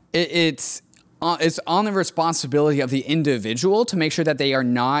that it's on the responsibility of the individual to make sure that they are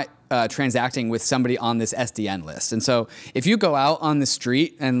not transacting with somebody on this SDN list. And so if you go out on the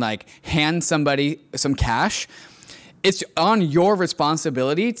street and hand somebody some cash, it's on your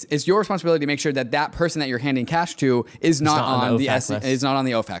responsibility. It's your responsibility to make sure that that person that you're handing cash to is not on the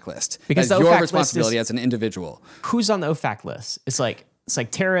OFAC list. Because that's the your OFAC responsibility as an individual. Who's on the OFAC list? It's like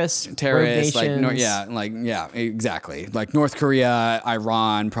terrorists, exactly. Like North Korea,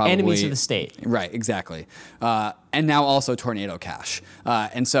 Iran, probably enemies of the state. Right, exactly. And now also Tornado Cash.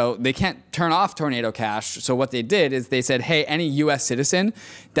 And so they can't turn off Tornado Cash. So what they did is they said, hey, any U.S. citizen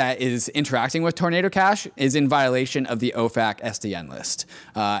that is interacting with Tornado Cash is in violation of the OFAC SDN list.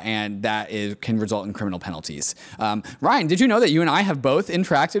 And that can result in criminal penalties. Ryan, did you know that you and I have both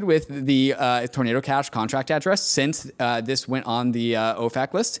interacted with the Tornado Cash contract address since this went on the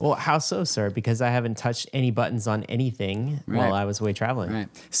OFAC list? Well, how so, sir? Because I haven't touched any buttons on anything while I was away traveling. Right.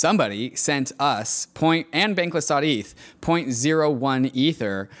 Somebody sent us and Bankless.eth 0.01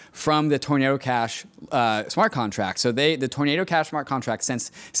 Ether from the Tornado Cash smart contract. So the Tornado Cash smart contract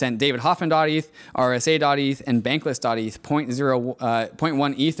sent David Hoffman.eth, RSA.eth, and Bankless.eth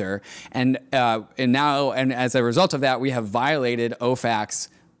 0.1 Ether. And as a result of that, we have violated OFAC's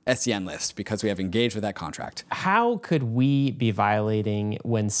SDN list because we have engaged with that contract. How could we be violating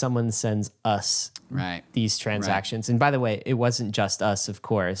when someone sends us these transactions? And by the way, it wasn't just us, of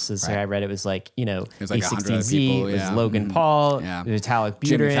course. As I read, it was like, it was like E16Z, it was Logan Paul, Vitalik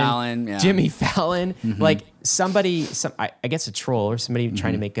Buterin, Jimmy Fallon. Like I guess a troll or somebody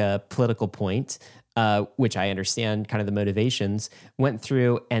trying to make a political point, which I understand kind of the motivations, went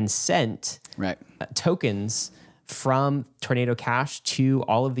through and sent tokens from Tornado Cash to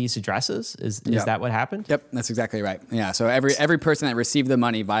all of these addresses? Is that what happened? Yep, that's exactly right. Yeah, so every person that received the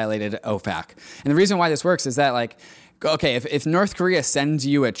money violated OFAC. And the reason why this works is that, like, okay, if North Korea sends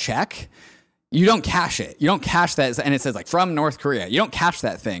you a check, you don't cash it. You don't cash that, and it says like from North Korea. You don't cash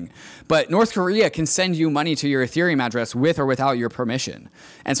that thing. But North Korea can send you money to your Ethereum address with or without your permission.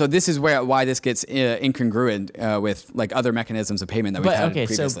 And so this is why this gets incongruent with like other mechanisms of payment that we've had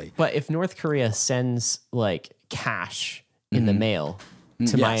previously. But if North Korea sends like cash in the mail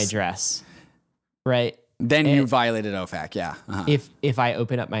to my address, right? Then you violated OFAC, yeah. Uh-huh. If I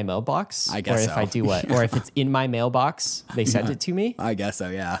open up my mailbox, I guess if I do what? Or if it's in my mailbox, they sent it to me? I guess so,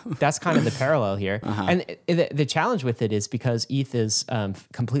 yeah. That's kind of the parallel here. And the challenge with it is because ETH is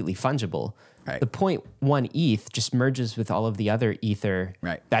completely fungible. Right. The 0.1 ETH just merges with all of the other Ether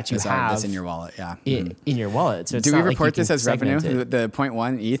that you have. That's in your wallet, yeah. In your wallet. So it's do we not report like this as revenue? The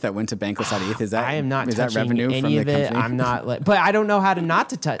 0.1 ETH that went to Bankless.eth, is that I am not is touching that revenue any from the of it. company? I'm not but I don't know how to not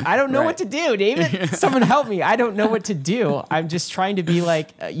to touch. I don't know what to do, David. Someone help me. I don't know what to do. I'm just trying to be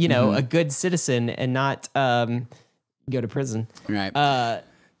like, a good citizen and not go to prison. Right.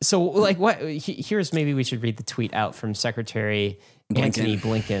 So like here's maybe we should read the tweet out from Secretary Antony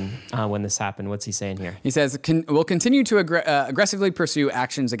Blinken when this happened. What's he saying here? He says, we'll continue to aggressively pursue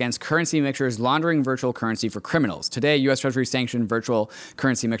actions against currency mixers laundering virtual currency for criminals. Today, U.S. Treasury sanctioned virtual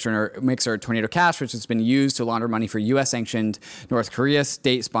currency mixer Tornado Cash, which has been used to launder money for U.S.-sanctioned North Korea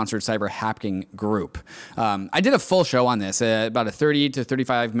state-sponsored cyber hacking group. I did a full show on this, about a 30 to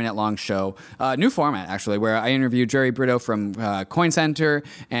 35-minute long show. New format, actually, where I interviewed Jerry Brito from Coin Center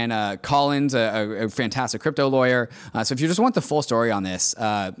and Collins, a fantastic crypto lawyer. So if you just want the full story on this.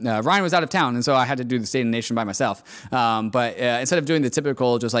 Ryan was out of town, and so I had to do the State of the Nation by myself. But instead of doing the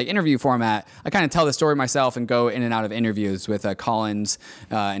typical just like interview format, I kind of tell the story myself and go in and out of interviews with Collins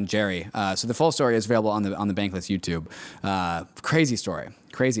and Jerry. So the full story is available on the Bankless YouTube. Crazy story.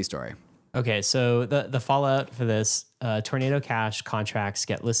 Okay, so the fallout for this, Tornado Cash contracts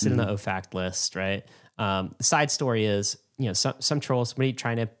get listed in the OFAC list, right? The side story is, some troll, somebody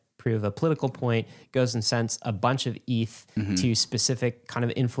trying to prove a political point, goes and sends a bunch of ETH to specific kind of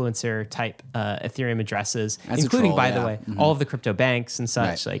influencer type Ethereum addresses, including, by the way, all of the crypto banks and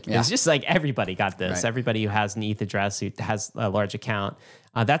such. It's just like everybody got this. Everybody who has an ETH address, who has a large account.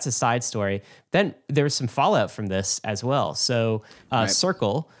 That's a side story. Then there was some fallout from this as well. So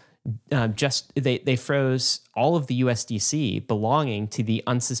Circle, they froze all of the USDC belonging to the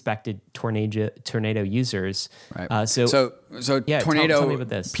unsuspected tornado users. Right. So Tornado, tell me about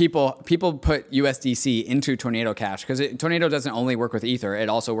this. People put USDC into Tornado Cash because Tornado doesn't only work with Ether; it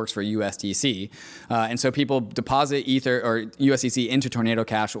also works for USDC. And so people deposit Ether or USDC into Tornado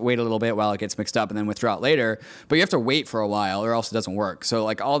Cash, wait a little bit while it gets mixed up, and then withdraw it later. But you have to wait for a while, or else it doesn't work. So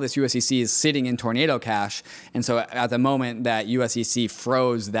like all this USDC is sitting in Tornado Cash, and so at the moment that USDC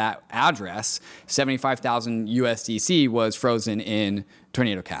froze that address, 75,000 USDC was frozen in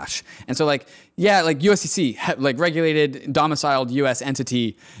Tornado Cash. And so USDC, like regulated, domiciled US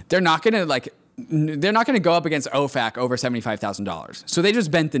entity, they're not going to go up against OFAC over $75,000. So they just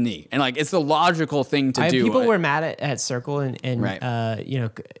bent the knee. And it's the logical thing to do. People were mad at Circle and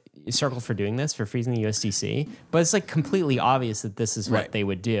circle for doing this, for freezing the USDC, but it's like completely obvious that this is what they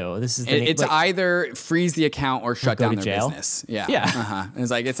would do. This is it's either freeze the account or shut down their business. Yeah.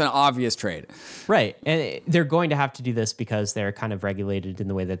 It's like, it's an obvious trade. Right. And they're going to have to do this because they're kind of regulated in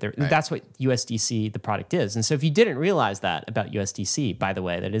the way that that's what USDC, the product is. And so if you didn't realize that about USDC, by the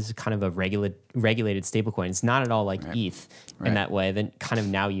way, that is kind of a regulated stablecoin. It's not at all like ETH in that way. Then kind of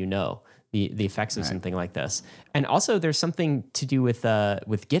now you know the effects of something like this. And also there's something to do with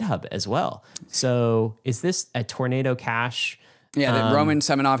GitHub as well. So is this a Tornado Cash? Yeah, Roman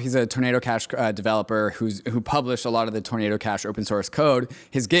Semenov, he's a Tornado Cash developer who published a lot of the Tornado Cash open source code.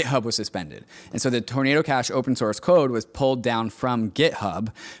 His GitHub was suspended. And so the Tornado Cash open source code was pulled down from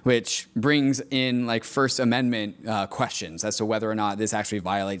GitHub, which brings in like First Amendment questions as to whether or not this actually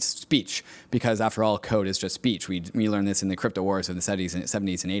violates speech. Because after all, code is just speech. We learned this in the crypto wars of the 70s and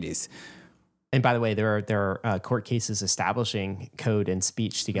 80s. And by the way, there are court cases establishing code and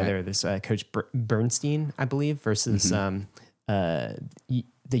speech together. Right. There's Coach Bernstein, I believe, versus the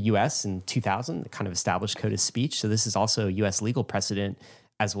U.S. in 2000 that kind of established code as speech. So this is also U.S. legal precedent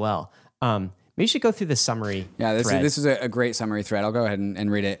as well. Maybe you should go through the summary. Yeah, this is a great summary thread. I'll go ahead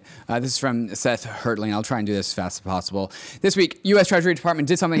and read it. This is from Seth Hertling. I'll try and do this as fast as possible. This week, U.S. Treasury Department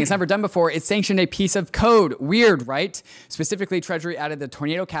did something it's never done before. It sanctioned a piece of code. Weird, right? Specifically, Treasury added the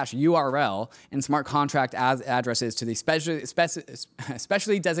Tornado Cash URL and smart contract addresses to the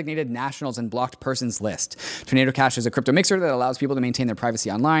specially designated nationals and blocked persons list. Tornado Cash is a crypto mixer that allows people to maintain their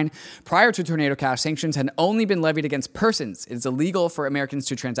privacy online. Prior to Tornado Cash, sanctions had only been levied against persons. It is illegal for Americans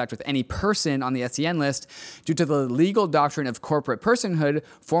to transact with any person on the SCN list. Due to the legal doctrine of corporate personhood,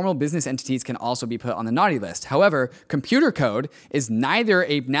 formal business entities can also be put on the naughty list. However, computer code is neither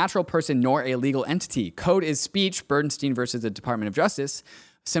a natural person nor a legal entity. Code is speech, Bernstein versus the Department of Justice.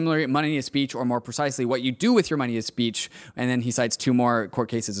 Similarly, money is speech, or more precisely, what you do with your money is speech. And then he cites two more court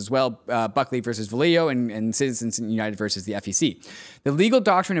cases as well, Buckley versus Vallejo and Citizens United versus the FEC. The legal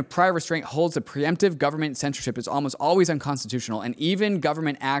doctrine of prior restraint holds that preemptive government censorship is almost always unconstitutional, and even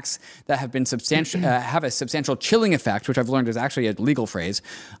government acts that have been have a substantial chilling effect, which I've learned is actually a legal phrase,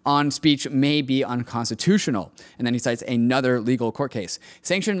 on speech may be unconstitutional. And then he cites another legal court case.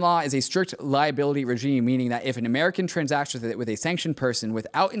 Sanction law is a strict liability regime, meaning that if an American transacts with a sanctioned person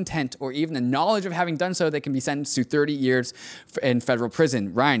without intent or even the knowledge of having done so, they can be sentenced to 30 years in federal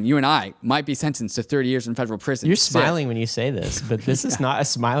prison. Ryan, you and I might be sentenced to 30 years in federal prison. You're smiling when you say this, but this is not a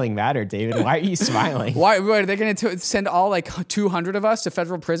smiling matter, David. Why are you smiling? Why are they going to send all like 200 of us to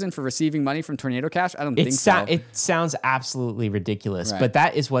federal prison for receiving money from Tornado Cash? I don't think so. It sounds absolutely ridiculous, but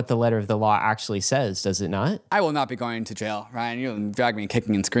that is what the letter of the law actually says, does it not? I will not be going to jail, Ryan. You'll drag me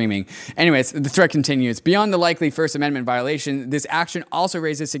kicking and screaming. Anyways, the threat continues. Beyond the likely First Amendment violation, this action also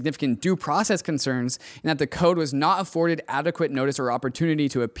raises significant due process concerns in that the code was not afforded adequate notice or opportunity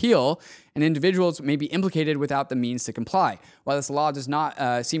to appeal, and individuals may be implicated without the means to comply. While this law does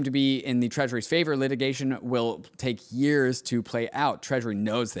not seem to be in the Treasury's favor, litigation will take years to play out. Treasury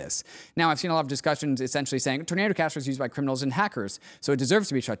knows this. Now, I've seen a lot of discussions essentially saying Tornado Cash was used by criminals and hackers, so it deserves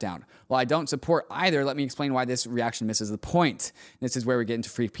to be shut down. While I don't support either, let me explain why this reaction misses the point. This is where we get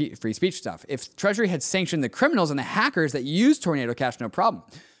into free speech stuff. If Treasury had sanctioned the criminals and the hackers that used Tornado Cash, no problem.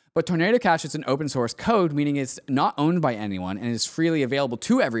 But Tornado Cash is an open source code, meaning it's not owned by anyone and is freely available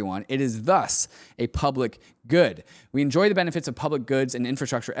to everyone. It is thus a public good. We enjoy the benefits of public goods and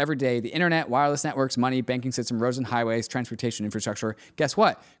infrastructure every day. The internet, wireless networks, money, banking system, roads and highways, transportation infrastructure. Guess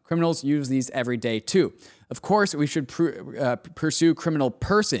what? Criminals use these every day too. Of course, we should pursue criminal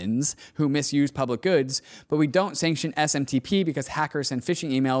persons who misuse public goods, but we don't sanction SMTP because hackers send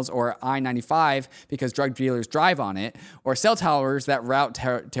phishing emails, or I-95 because drug dealers drive on it, or cell towers that route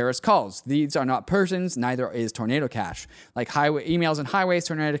terrorist calls. These are not persons, neither is Tornado Cash. Like emails and highways,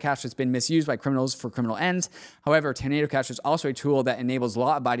 Tornado Cash has been misused by criminals for criminal ends. However, Tornado Cash is also a tool that enables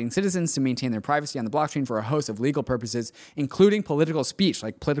law-abiding citizens to maintain their privacy on the blockchain for a host of legal purposes, including political speech,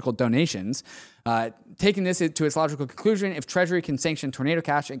 like political donations. Taking this to its logical conclusion, if Treasury can sanction Tornado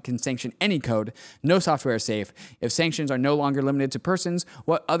Cash, it can sanction any code. No software is safe. If sanctions are no longer limited to persons,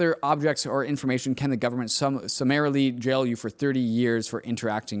 what other objects or information can the government summarily jail you for 30 years for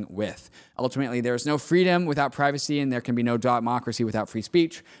interacting with? Ultimately, there is no freedom without privacy, and there can be no democracy without free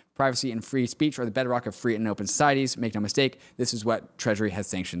speech. Privacy and free speech are the bedrock of free and open societies. Make no mistake, this is what Treasury has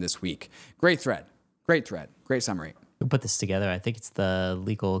sanctioned this week. Great thread. Great summary. Who put this together? I think it's the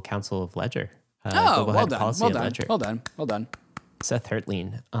Legal Counsel of Ledger. Well done. Seth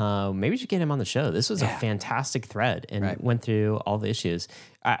Hertling. Maybe we should get him on the show. This was a fantastic thread and went through all the issues.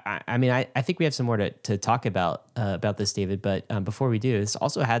 I think we have some more to talk about this, David. But before we do, this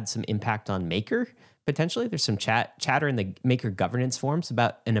also had some impact on Maker potentially. There's some chatter in the Maker governance forums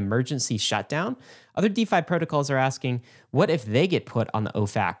about an emergency shutdown. Other DeFi protocols are asking, what if they get put on the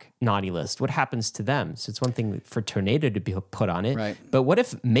OFAC naughty list? What happens to them? So it's one thing for Tornado to be put on it, right. But what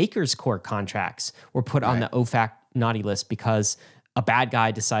if Maker's core contracts were put on the OFAC naughty list because a bad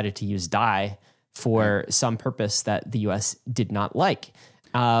guy decided to use DAI for some purpose that the US did not like?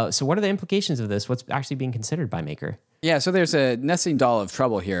 So what are the implications of this? What's actually being considered by Maker? Yeah, so there's a nesting doll of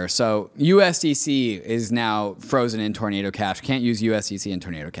trouble here. So USDC is now frozen in Tornado Cash. Can't use USDC in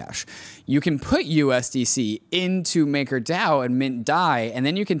Tornado Cash. You can put USDC into MakerDAO and mint DAI, and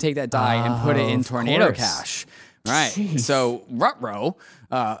then you can take that DAI and put it in Tornado Cash. Right. Jeez. So ruh-roh,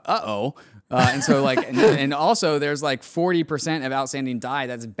 and so and also there's like 40% of outstanding DAI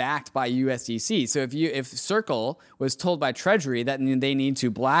that's backed by USDC. So if Circle was told by Treasury that they need to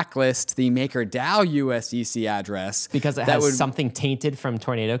blacklist the MakerDAO USDC address because it has something tainted from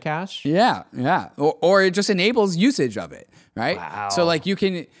Tornado Cash. Yeah, or it just enables usage of it, right? Wow. So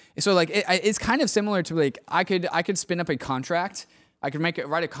it's kind of similar to I could spin up a contract. I could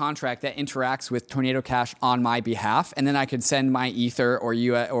write a contract that interacts with Tornado Cash on my behalf, and then I could send my Ether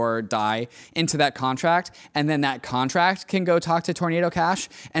or DAI into that contract, and then that contract can go talk to Tornado Cash,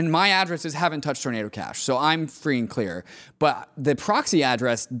 and my addresses haven't touched Tornado Cash, so I'm free and clear. But the proxy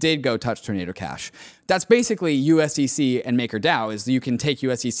address did go touch Tornado Cash. That's basically USDC and MakerDAO. Is you can take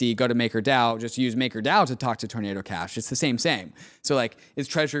USDC, go to MakerDAO, just use MakerDAO to talk to Tornado Cash. It's the same. So is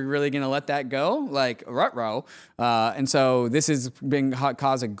Treasury really going to let that go? Ruh-roh. And so this has been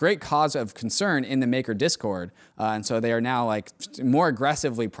a great cause of concern in the Maker Discord. And so they are now more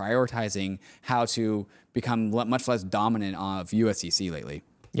aggressively prioritizing how to become much less dominant of USDC lately.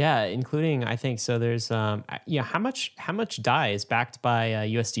 Yeah, including I think so. There's how much DAI is backed by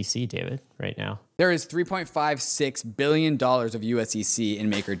USDC, David, right now? There is $3.56 billion of USDC in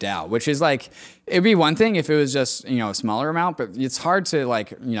MakerDAO, which is it'd be one thing if it was just a smaller amount, but it's hard to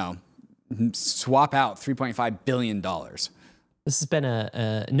swap out $3.5 billion. This has been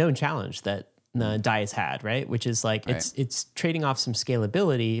a known challenge that DAI has had, right? Which is it's trading off some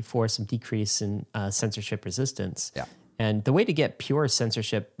scalability for some decrease in censorship resistance. Yeah. And the way to get pure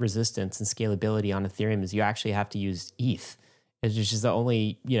censorship resistance and scalability on Ethereum is you actually have to use ETH, which is the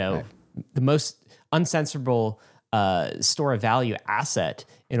only, the most uncensorable store of value asset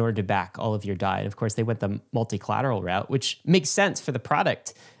in order to back all of your DAI. And of course, they went the multi-collateral route, which makes sense for the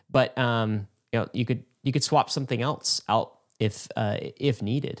product, but you could swap something else out if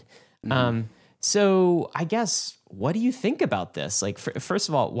needed. Mm-hmm. So I guess, what do you think about this? First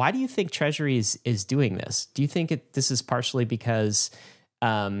of all, why do you think Treasury is doing this? Do you think this is partially because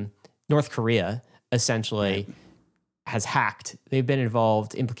North Korea essentially has hacked? They've been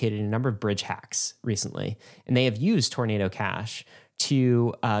implicated in a number of bridge hacks recently, and they have used Tornado Cash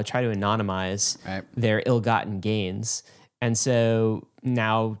to try to anonymize their ill-gotten gains. And so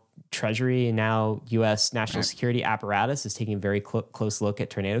now Treasury and now U.S. national security apparatus is taking a very close look at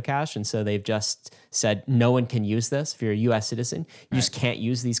Tornado Cash. And so they've just said, no one can use this. If you're a U.S. citizen, you just can't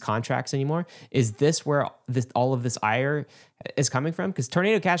use these contracts anymore. Is this where all of this ire is coming from? Because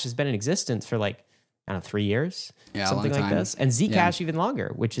Tornado Cash has been in existence for 3 years, something like this. And Zcash even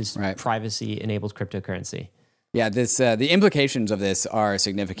longer, which is privacy-enabled cryptocurrency. Yeah, the implications of this are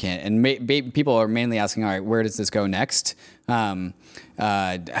significant, and people are mainly asking, all right, where does this go next? How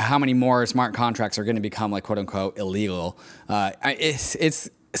many more smart contracts are going to become quote unquote illegal?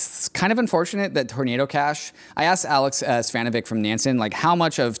 It's kind of unfortunate that Tornado Cash. I asked Alex Svanovic from Nansen, how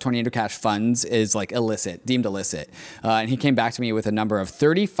much of Tornado Cash funds is deemed illicit, and he came back to me with a number of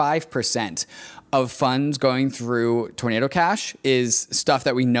 35% of funds going through Tornado Cash is stuff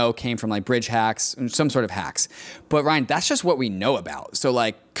that we know came from bridge hacks, some sort of hacks. But Ryan, that's just what we know about.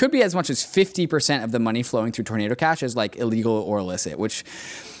 So could be as much as 50% of the money flowing through Tornado Cash is illegal or illicit, which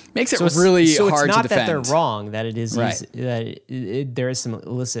makes it really hard to defend. So it's not that they're wrong, that it is there is some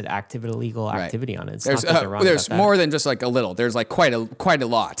illicit activity, illegal activity on it. It's not that they're wrong there's about more that. than just a little. There's quite a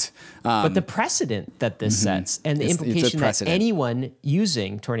lot. But the precedent that this sets and the implication that anyone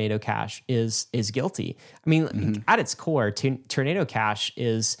using Tornado Cash is guilty. I mean, at its core, Tornado Cash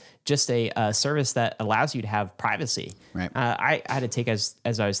is just a service that allows you to have privacy. Right. I had to take, as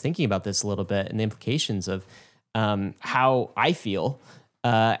I was thinking about this a little bit, and the implications of how I feel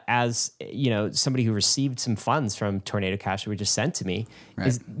as somebody who received some funds from Tornado Cash that were just sent to me,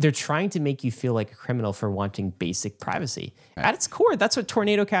 is they're trying to make you feel like a criminal for wanting basic privacy. At its core, that's what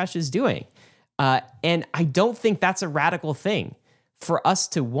Tornado Cash is doing. And I don't think that's a radical thing for us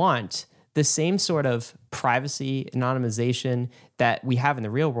to want the same sort of privacy, anonymization that we have in the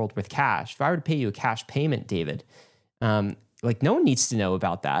real world with cash. If I were to pay you a cash payment, David, Like no one needs to know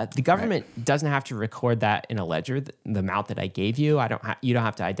about that. The government doesn't have to record that in a ledger, the amount that I gave you. You don't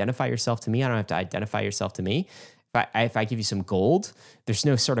have to identify yourself to me. I don't have to identify yourself to me. If I give you some gold, there's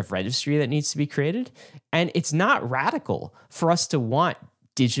no sort of registry that needs to be created. And it's not radical for us to want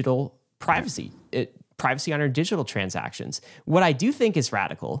digital privacy, privacy on our digital transactions. What I do think is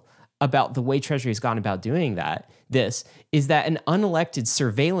radical about the way Treasury has gone about doing this is that an unelected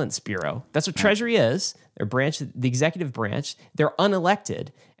surveillance bureau, that's what Treasury is, their branch, the executive branch, they're unelected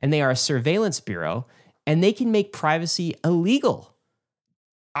and they are a surveillance bureau and they can make privacy illegal.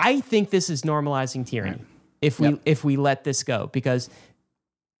 I think this is normalizing tyranny if we let this go, because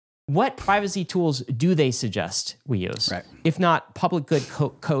what privacy tools do they suggest we use? If not public good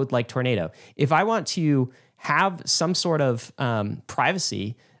code like Tornado. If I want to have some sort of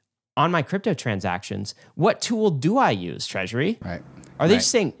privacy on my crypto transactions, what tool do I use, Treasury? Are they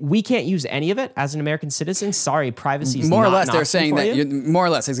just saying we can't use any of it as an American citizen? Sorry, privacy is more not or less. They're saying that more or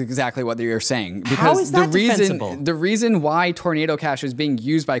less is exactly what you're saying. Because how is that defensible? The reason why Tornado Cash is being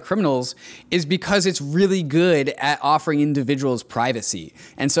used by criminals is because it's really good at offering individuals privacy,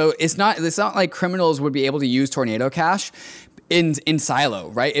 and so it's not like criminals would be able to use Tornado Cash in silo,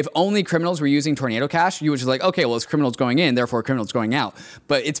 right? If only criminals were using Tornado Cash, you would just like, okay, well, it's criminals going in, therefore criminals going out.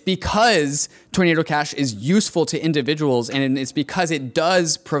 But it's because Tornado Cash is useful to individuals, and it's because it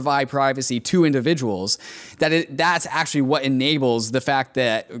does provide privacy to individuals that's actually what enables the fact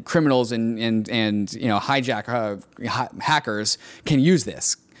that criminals and hackers can use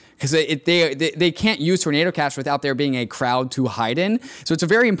this. Because they can't use Tornado Cash without there being a crowd to hide in. So it's a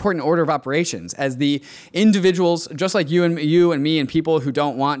very important order of operations. As the individuals, just like you and me and people who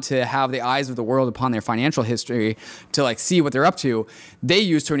don't want to have the eyes of the world upon their financial history to like see what they're up to, they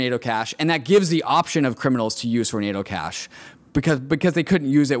use Tornado Cash, and that gives the option of criminals to use Tornado Cash. Because they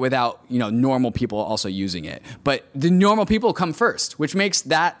couldn't use it without normal people also using it. But the normal people come first, which makes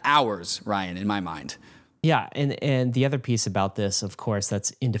that ours, Ryan, in my mind. Yeah, and the other piece about this, of course,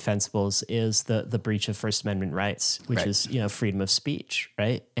 that's indefensible is the breach of First Amendment rights, which is freedom of speech,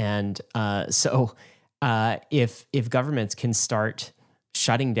 right? And so if governments can start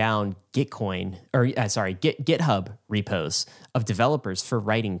shutting down GitHub repos of developers for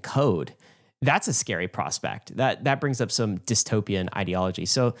writing code, that's a scary prospect. That brings up some dystopian ideology.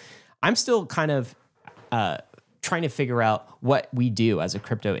 So I'm still kind of trying to figure out what we do as a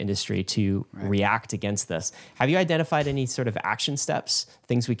crypto industry to react against this. Have you identified any sort of action steps,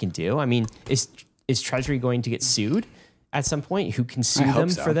 things we can do? I mean, is Treasury going to get sued at some point? Who can sue them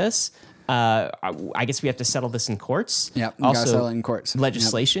for this? I guess we have to settle this in courts. Yeah, also settle it in courts.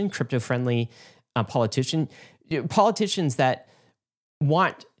 Legislation, crypto-friendly politicians that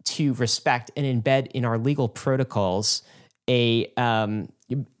want to respect and embed in our legal protocols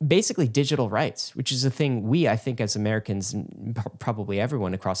basically digital rights, which is a thing I think as Americans, and probably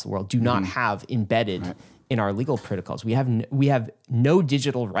everyone across the world, do not have embedded in our legal protocols. We have no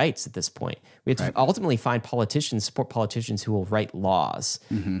digital rights at this point. We have to ultimately support politicians who will write laws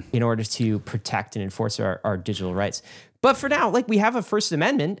in order to protect and enforce our digital rights. But for now, we have a First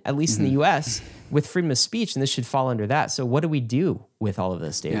Amendment, at least in the U.S., with freedom of speech, and this should fall under that. So what do we do with all of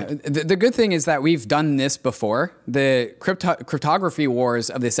this, David? Yeah, the good thing is that we've done this before. The cryptography wars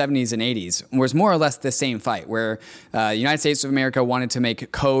of the 70s and 80s was more or less the same fight, where the United States of America wanted to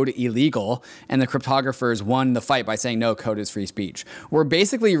make code illegal, and the cryptographers won the fight by saying, no, code is free speech. We're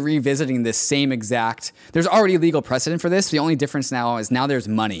basically revisiting this same exact... There's already legal precedent for this. The only difference now is there's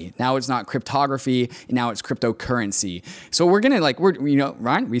money. Now it's not cryptography, and now it's cryptocurrency. So we're going to,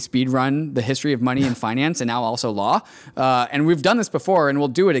 Ryan, we speed run the history of money and finance and now also law. And we've done this before and we'll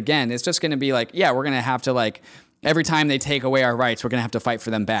do it again. It's just going to be we're going to have to every time they take away our rights, we're going to have to fight for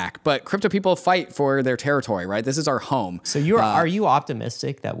them back. But crypto people fight for their territory, right? This is our home. So are you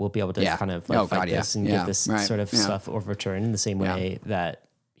optimistic that we'll be able to kind of fight this and get this sort of stuff overturned in the same way that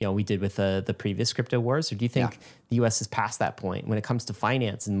we did with the previous crypto wars? Or do you think the U.S. is past that point when it comes to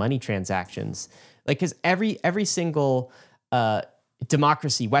finance and money transactions? Because every single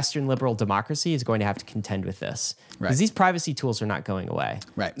democracy, Western liberal democracy, is going to have to contend with this. Because these privacy tools are not going away.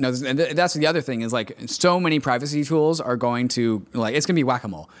 Right. No, that's the other thing is so many privacy tools are going to it's going to be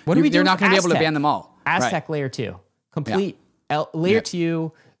whack-a-mole. What do we do? You're not going to be able to ban them all. Aztec layer 2, complete layer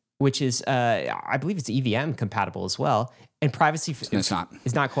 2, which is I believe it's EVM compatible as well. And privacy it's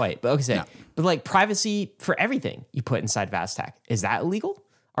not quite, but but privacy for everything you put inside of Aztec, is that illegal?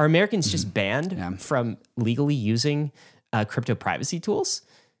 Are Americans just banned from legally using crypto privacy tools?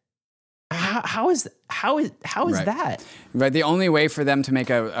 How is that? Right. The only way for them to make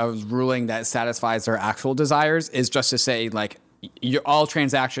a ruling that satisfies their actual desires is just to say all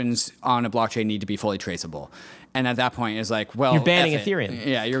transactions on a blockchain need to be fully traceable. And at that point, it's like, well, you're banning Ethereum.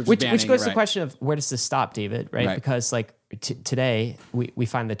 Yeah, you're just which banning, goes to the question of where does this stop, David? Right? Because like today we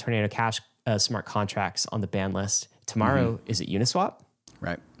find the Tornado Cash smart contracts on the ban list. Tomorrow, is it Uniswap?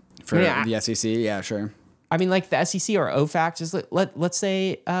 Right. For the SEC, yeah, sure. I mean, like the SEC or OFAC, just let's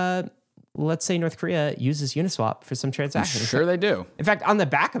say North Korea uses Uniswap for some transactions. Sure, they do. In fact, on the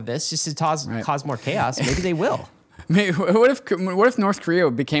back of this, just to cause more chaos, maybe they will. What if North Korea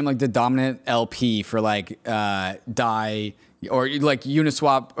became like the dominant LP for like DAI or like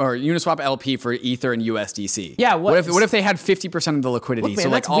Uniswap LP for Ether and USDC? Yeah. What if they had 50% of the liquidity? Look, man, so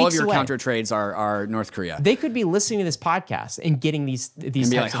like all of your counter trades are North Korea. They could be listening to this podcast and getting these types of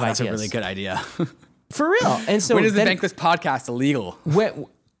ideas. That's a really good idea. For real. And so when does the Bankless podcast illegal?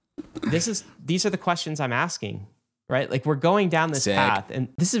 These are the questions I'm asking. Right? Like we're going down this path, and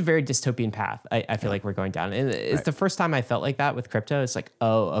this is a very dystopian path. I feel like we're going down. And it's the first time I felt like that with crypto. It's like,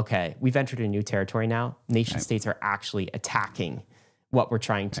 oh, okay, we've entered a new territory now. Nation states are actually attacking what we're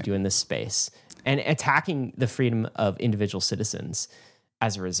trying to do in this space and attacking the freedom of individual citizens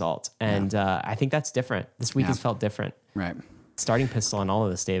as a result. And I think that's different. This week has felt different. Right. Starting pistol on all of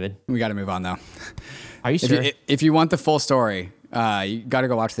this, David. We got to move on though. Are you sure? If you want the full story, you got to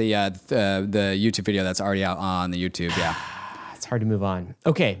go watch the YouTube video that's already out on the YouTube. Yeah, it's hard to move on.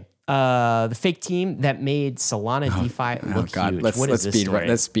 Okay, the fake team that made Solana DeFi look huge.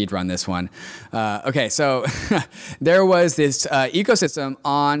 Let's speed run this one. Okay, so there was this ecosystem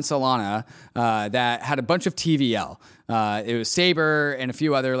on Solana that had a bunch of TVL. It was Saber and a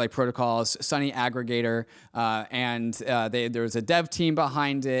few other like protocols, Sunny Aggregator, and there was a dev team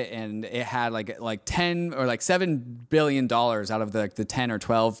behind it, and it had like 10 or like $7 billion out of the 10 or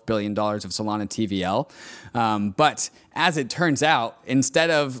 $12 billion of Solana TVL. But as it turns out, instead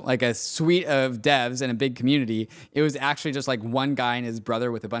of like a suite of devs and a big community, it was actually just like one guy and his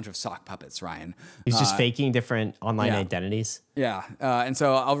brother with a bunch of sock puppets, Ryan. He's just faking different online identities. Yeah, and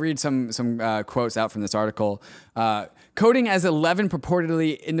so I'll read some quotes out from this article. Coding as 11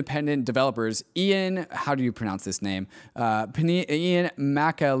 purportedly independent developers, Ian, how do you pronounce this name? Ian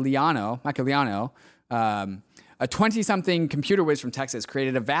Macaliano, a 20-something computer whiz from Texas,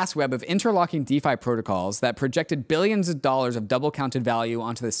 created a vast web of interlocking DeFi protocols that projected billions of dollars of double-counted value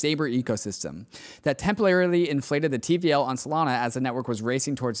onto the Saber ecosystem that temporarily inflated the TVL on Solana as the network was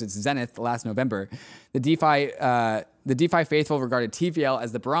racing towards its zenith last November. The DeFi faithful regarded TVL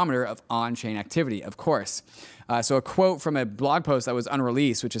as the barometer of on-chain activity, of course. So a quote from a blog post that was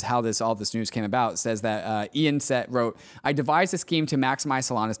unreleased, which is how all this news came about, says that Ian wrote, "I devised a scheme to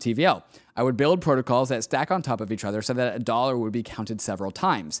maximize Solana's TVL. I would build protocols that stack on top of each other so that a dollar would be counted several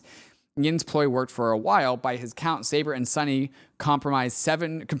times. Ian's ploy worked for a while. By his count, Saber and Sunny comprised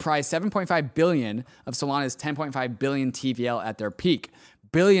 7.5 billion of Solana's 10.5 billion TVL at their peak.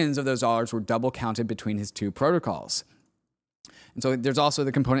 Billions of those dollars were double counted between his two protocols." And so there's also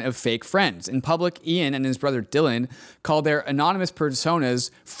the component of fake friends. In public, Ian and his brother Dylan called their anonymous personas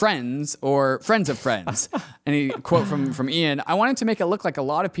friends or friends of friends. And he quote from Ian, "I wanted to make it look like a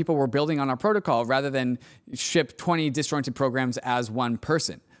lot of people were building on our protocol rather than ship 20 disjointed programs as one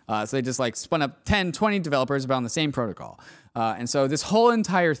person." So they just like spun up 10, 20 developers about on the same protocol. And so this whole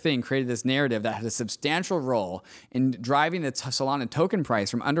entire thing created this narrative that had a substantial role in driving the Solana token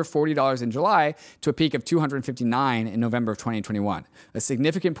price from under $40 in July to a peak of $259 in November of 2021. A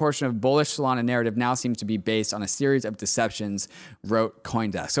significant portion of bullish Solana narrative now seems to be based on a series of deceptions, wrote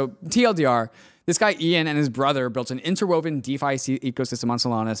CoinDesk. So TLDR, this guy Ian and his brother built an interwoven DeFi ecosystem on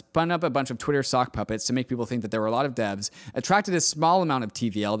Solana, spun up a bunch of Twitter sock puppets to make people think that there were a lot of devs, attracted a small amount of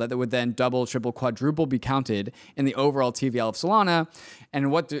TVL that would then double, triple, quadruple be counted in the overall TVL of Solana.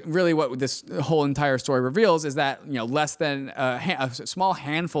 And what this whole entire story reveals is that less than a small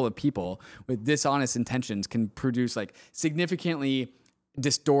handful of people with dishonest intentions can produce like significantly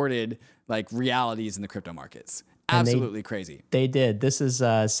distorted like realities in the crypto markets. Absolutely crazy. They did. This is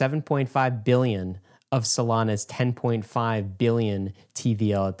 7.5 billion of Solana's 10.5 billion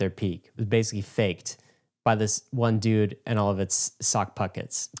TVL at their peak. It was basically faked by this one dude and all of its sock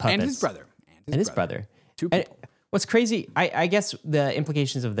puppets. And his brother. And his brother. Two people. And what's crazy, I guess the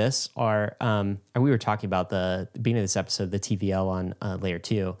implications of this are, and we were talking about the beginning of this episode, the TVL on layer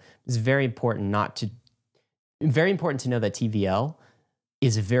 2. It's very important to know that TVL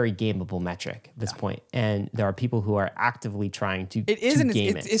is a very gameable metric at this point. And there are people who are actively trying to game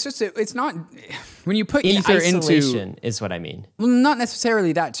it. It's just, it's not, when you put in Ether isolation is what I mean. Well, not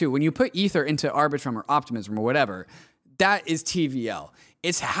necessarily that too. When you put Ether into Arbitrum or Optimism or whatever, that is TVL.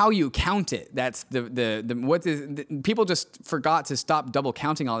 It's how you count it. That's the people just forgot to stop double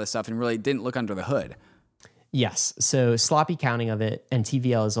counting all this stuff and really didn't look under the hood. Yes. So sloppy counting of it, and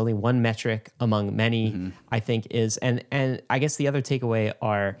TVL is only one metric among many, I think is, and I guess the other takeaway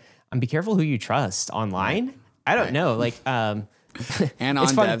are, be careful who you trust online. Right. I don't know. Like, Anon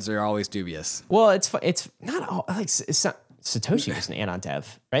devs are always dubious. Well, it's not all, like, it's not, Satoshi was an Anon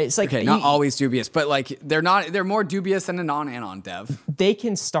dev, right? It's like, okay, not always dubious, but like they're more dubious than a non-Anon dev. They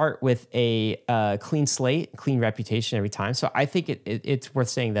can start with a clean slate, clean reputation every time. So I think it's worth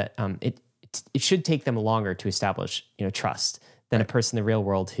saying that it should take them longer to establish, trust than a person in the real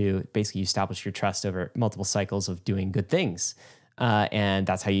world who basically you establish your trust over multiple cycles of doing good things. And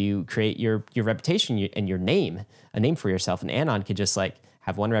that's how you create your reputation and your name, a name for yourself. And Anon could just like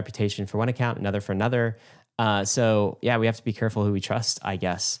have one reputation for one account, another for another. So yeah, we have to be careful who we trust, I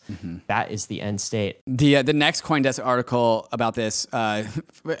guess. That is the end state. The next CoinDesk article about this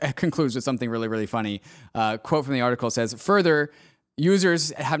concludes with something really, really funny. Quote from the article says, further, users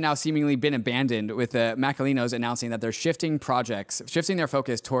have now seemingly been abandoned, with the Macalinos announcing that they're shifting their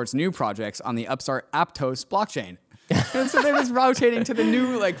focus towards new projects on the upstart Aptos blockchain. And so they're just rotating to the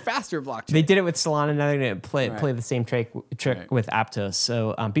new, like, faster blockchain. They did it with Solana, now they're going to play the same trick with Aptos.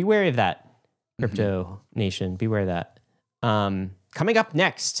 So be wary of that. Crypto Nation, beware of that. Coming up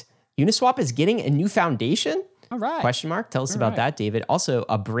next, Uniswap is getting a new foundation? All right. Question mark. Tell us about that, David. Also,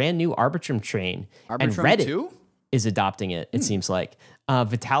 a brand new Arbitrum chain. And Reddit is adopting it, it seems like.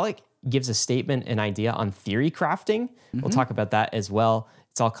 Vitalik gives a statement, an idea on theory crafting. We'll talk about that as well.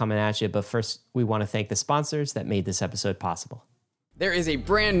 It's all coming at you. But first, we want to thank the sponsors that made this episode possible. There is a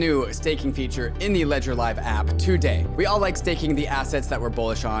brand new staking feature in the Ledger Live app today. We all like staking the assets that we're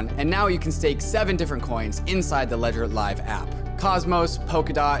bullish on, and now you can stake 7 different coins inside the Ledger Live app. Cosmos,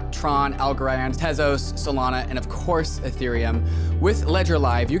 Polkadot, Tron, Algorand, Tezos, Solana, and of course, Ethereum. With Ledger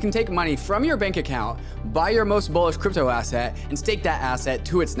Live, you can take money from your bank account, buy your most bullish crypto asset, and stake that asset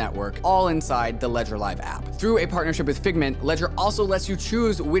to its network, all inside the Ledger Live app. Through a partnership with Figment, Ledger also lets you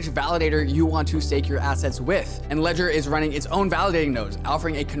choose which validator you want to stake your assets with. And Ledger is running its own validating nodes,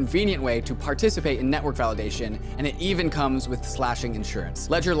 offering a convenient way to participate in network validation, and it even comes with slashing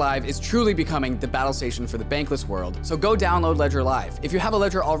insurance. Ledger Live is truly becoming the battle station for the bankless world, so go download Ledger Live. If you have a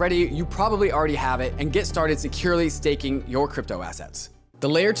Ledger already, you probably already have it, and get started securely staking your crypto assets. The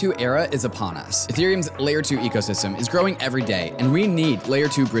Layer 2 era is upon us. Ethereum's Layer 2 ecosystem is growing every day, and we need Layer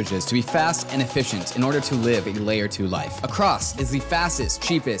 2 bridges to be fast and efficient in order to live a Layer 2 life. Across is the fastest,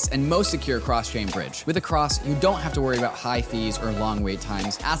 cheapest, and most secure cross-chain bridge. With Across, you don't have to worry about high fees or long wait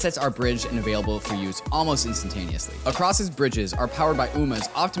times. Assets are bridged and available for use almost instantaneously. Across's bridges are powered by UMA's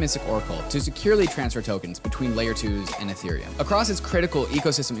optimistic oracle to securely transfer tokens between Layer 2s and Ethereum. Across is critical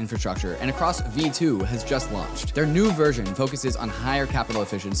ecosystem infrastructure, and Across V2 has just launched. Their new version focuses on higher capital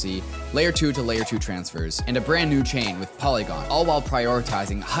efficiency, Layer 2 to Layer 2 transfers, and a brand new chain with Polygon, all while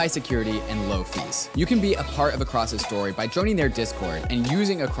prioritizing high security and low fees. You can be a part of Across's story by joining their Discord and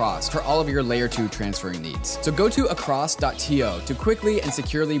using Across for all of your Layer 2 transferring needs. So go to across.to to quickly and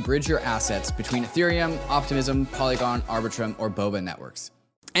securely bridge your assets between Ethereum, Optimism, Polygon, Arbitrum, or Boba networks.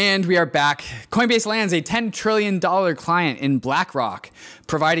 And we are back. Coinbase lands a $10 trillion client in BlackRock,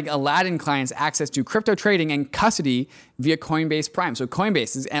 providing Aladdin clients access to crypto trading and custody via Coinbase Prime. So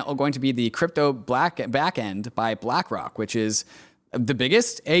Coinbase is going to be the crypto backend by BlackRock, which is the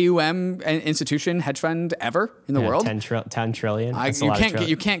biggest AUM institution hedge fund ever in the world. 10 trillion.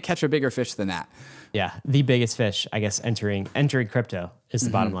 You can't catch a bigger fish than that. Yeah, the biggest fish, I guess, entering crypto is the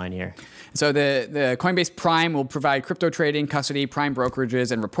bottom line here. So the Coinbase Prime will provide crypto trading, custody, prime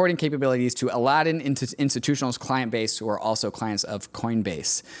brokerages, and reporting capabilities to Aladdin institutional's client base, who are also clients of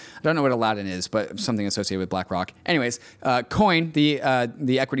Coinbase. I don't know what Aladdin is, but something associated with BlackRock. Anyways, Coin, the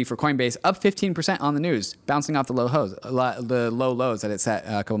equity for Coinbase, up 15% on the news, bouncing off the low lows that it set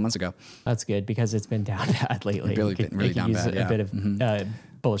a couple months ago. That's good because it's been down bad lately. Really down bad. A bit of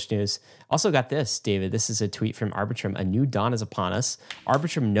bullish news. Also got this, David. This is a tweet from Arbitrum. A new dawn is upon us.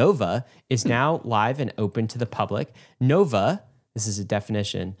 Arbitrum Nova is now live and open to the public. Nova, this is a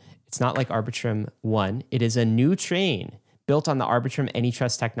definition. It's not like Arbitrum 1. It is a new chain built on the Arbitrum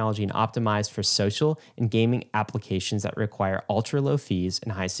AnyTrust technology and optimized for social and gaming applications that require ultra low fees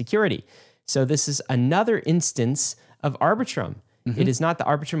and high security. So this is another instance of Arbitrum. It is not the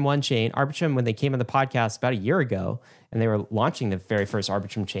Arbitrum 1 chain. Arbitrum, when they came on the podcast about a year ago, and they were launching the very first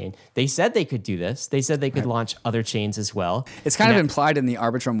Arbitrum chain, they said they could do this. They said they could launch other chains as well. It's kind of implied in the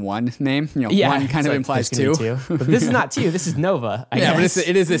Arbitrum 1 name. One kind of implies 2. But this is not 2. This is Nova, I guess. But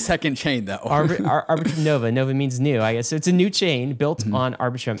it is the second chain, though. Arbitrum Nova. Nova means new, I guess. So it's a new chain built on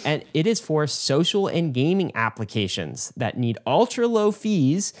Arbitrum. And it is for social and gaming applications that need ultra low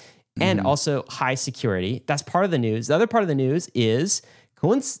fees and also high security. That's part of the news. The other part of the news is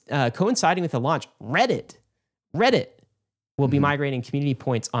coinciding with the launch, Reddit Reddit will be migrating community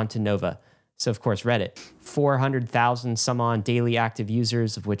points onto Nova. So, of course, Reddit, 400,000 some on daily active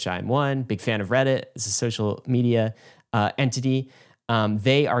users, of which I'm one. Big fan of Reddit. It's a social media entity.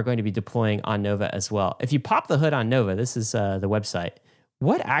 They are going to be deploying on Nova as well. If you pop the hood on Nova, this is the website.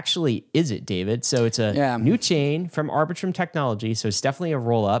 What actually is it, David? So it's a new chain from Arbitrum Technology. So it's definitely a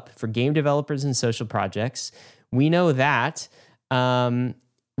roll-up for game developers and social projects. We know that.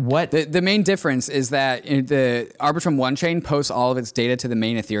 What the main difference is that the Arbitrum 1 chain posts all of its data to the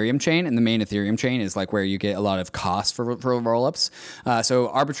main Ethereum chain, and the main Ethereum chain is like where you get a lot of costs for rollups. So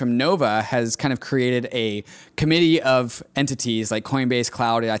Arbitrum Nova has kind of created a committee of entities, like Coinbase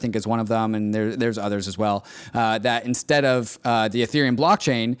Cloud, I think is one of them, and there's others as well, that instead of the Ethereum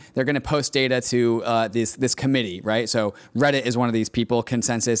blockchain, they're going to post data to this committee, right? So Reddit is one of these people,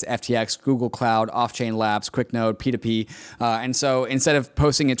 Consensus, FTX, Google Cloud, Off-Chain Labs, QuickNode, P2P. And so instead of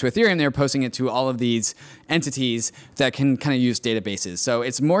posting it to Ethereum, they're posting it to all of these entities that can kind of use databases. So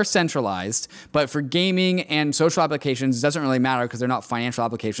it's more centralized, but for gaming and social applications, it doesn't really matter because they're not financial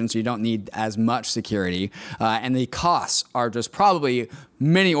applications, so you don't need as much security. And the costs are just probably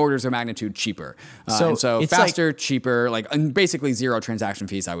many orders of magnitude cheaper. So faster, cheaper, and basically zero transaction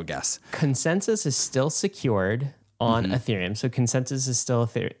fees, I would guess. Consensus is still secured on Ethereum. So Consensus is still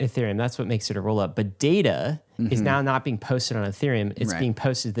Ethereum. That's what makes it a roll-up. But data is now not being posted on Ethereum. It's being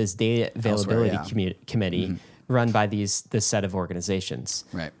posted to this data availability committee run by this set of organizations.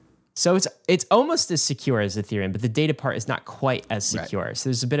 Right. So it's almost as secure as Ethereum, but the data part is not quite as secure. Right. So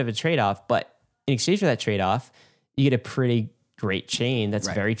there's a bit of a trade-off. But in exchange for that trade-off, you get a pretty great chain that's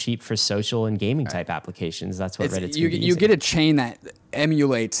very cheap for social and gaming type applications. That's what Reddit's you get a chain that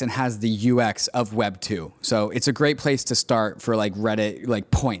emulates and has the UX of Web 2. So it's a great place to start for like Reddit, like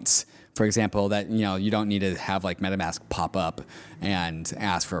points, for example, that you don't need to have like MetaMask pop up and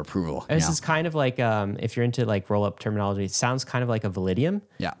ask for approval. This is kind of like if you're into like roll-up terminology, it sounds kind of like a Validium.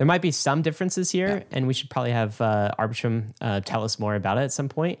 Yeah. There might be some differences here, and we should probably have Arbitrum tell us more about it at some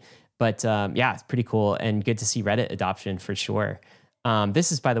point. But it's pretty cool and good to see Reddit adoption for sure.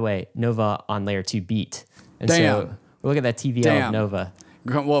 This is, by the way, Nova on layer 2 beat. And so look at that TVL of Nova.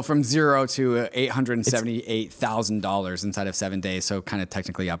 Well, from zero to $878,000 inside of 7 days. So kind of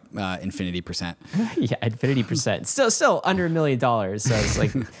technically up infinity percent. Infinity percent. Still under $1 million. So it's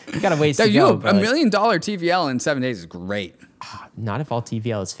like, you got a ways to go. $1 million TVL in 7 days is great. Not if all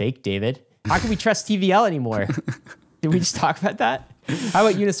TVL is fake, David. How can we trust TVL anymore? Did we just talk about that? How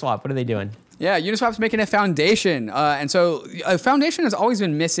about Uniswap? What are they doing? Yeah, Uniswap's making a foundation. And so a foundation has always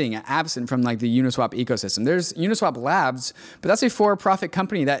been missing, absent from like the Uniswap ecosystem. There's Uniswap Labs, but that's a for-profit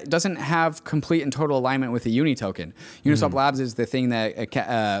company that doesn't have complete and total alignment with the Uni token. Uniswap Labs is the thing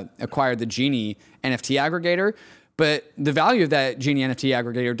that acquired the Genie NFT aggregator. But the value of that Genie NFT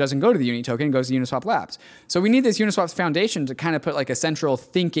aggregator doesn't go to the Uni token, it goes to Uniswap Labs. So we need this Uniswap foundation to kind of put like a central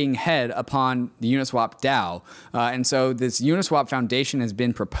thinking head upon the Uniswap DAO. And so this Uniswap foundation has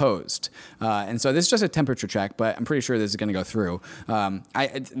been proposed. And so this is just a temperature check, but I'm pretty sure this is going to go through.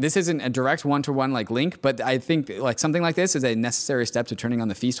 This isn't a direct one-to-one like link, but I think like something like this is a necessary step to turning on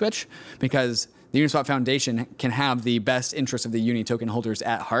the fee switch, because the Uniswap Foundation can have the best interests of the Uni token holders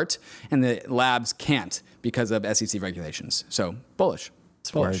at heart, and the labs can't because of SEC regulations. So bullish.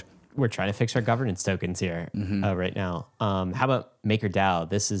 It's bullish. We're trying to fix our governance tokens here right now. How about MakerDAO?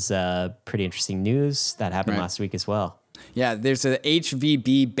 This is pretty interesting news that happened last week as well. Yeah, there's a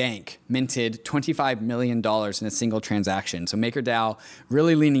HVB bank minted $25 million in a single transaction. So MakerDAO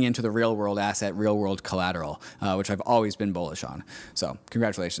really leaning into the real world asset, real world collateral, which I've always been bullish on. So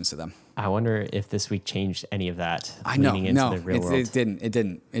congratulations to them. I wonder if this week changed any of that. I know, no, it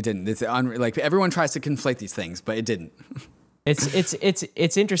didn't. It's like everyone tries to conflate these things, but it didn't.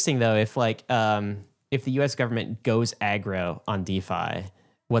 It's interesting though if the U.S. government goes aggro on DeFi,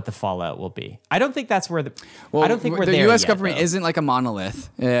 what the fallout will be. I don't think that's where I don't think we're the there U.S. yet, government though. isn't like a monolith.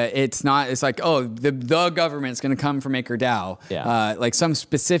 It's not. It's like, oh, the government's going to come for MakerDAO. Yeah. Like some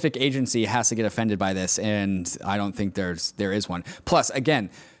specific agency has to get offended by this, and I don't think there is one. Plus, again,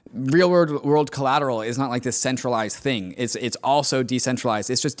 real world collateral is not like this centralized thing. It's also decentralized.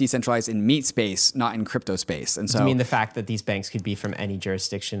 It's just decentralized in meat space, not in crypto space. And so, I mean, the fact that these banks could be from any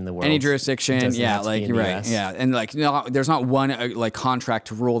jurisdiction in the world. Any jurisdiction, yeah, like you're right, yeah, and like there's not one like contract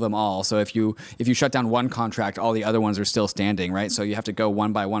to rule them all. So if you shut down one contract, all the other ones are still standing, right? So you have to go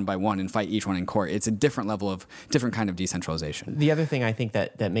one by one and fight each one in court. It's a different kind of decentralization. The other thing I think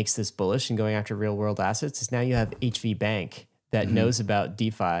that makes this bullish and going after real world assets is now you have HV Bank that knows about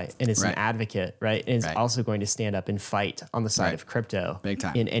DeFi and is an advocate, right? And is Right. also going to stand up and fight on the side of crypto Big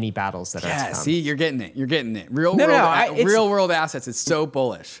time. in any battles that are to come. See, you're getting it. You're getting it. Real world assets. It's so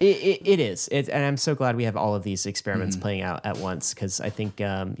bullish. It is. And I'm so glad we have all of these experiments playing out at once, because I think,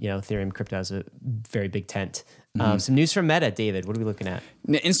 Ethereum crypto has a very big tent. Some news from Meta, David. What are we looking at?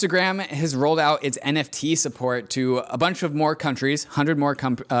 Instagram has rolled out its NFT support to a bunch of more countries, 100 more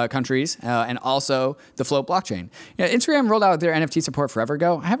countries, and also the Float blockchain. Instagram rolled out their NFT support forever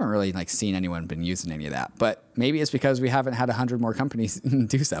ago. I haven't really seen anyone been using any of that, but maybe it's because we haven't had 100 more companies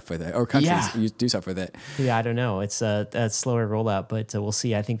do stuff with it, or countries do stuff with it. Yeah, I don't know. It's a slower rollout, but we'll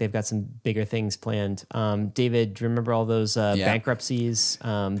see. I think they've got some bigger things planned. David, do you remember all those bankruptcies?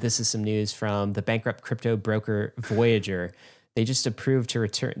 This is some news from the bankrupt crypto broker Voyager. They've just been approved to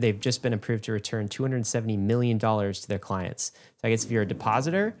return $270 million to their clients. So I guess if you're a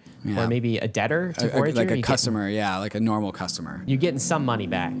depositor or maybe a debtor to Voyager, like a customer, like a normal customer, you're getting some money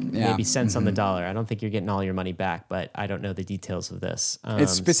back, maybe cents on the dollar. I don't think you're getting all your money back, but I don't know the details of this. It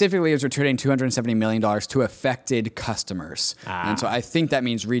specifically is returning $270 million to affected customers. And so I think that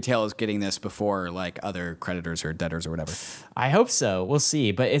means retail is getting this before other creditors or debtors or whatever. I hope so. We'll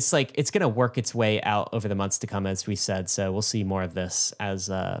see. But it's going to work its way out over the months to come, as we said. So we'll see more of this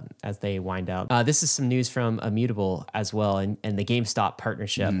as they wind out. This is some news from Immutable as well, and the GameStop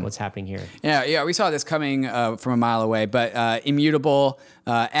partnership. What's happening here? Yeah, we saw this coming from a mile away, but Immutable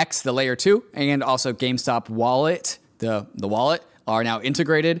X, the layer 2, and also GameStop Wallet, the wallet, are now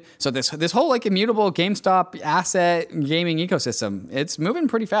integrated. So this whole Immutable GameStop asset gaming ecosystem, it's moving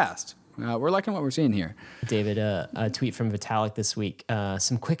pretty fast. We're liking what we're seeing here. David, a tweet from Vitalik this week.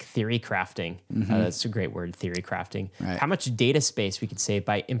 Some quick theory crafting. That's a great word, theory crafting. Right. How much data space we could save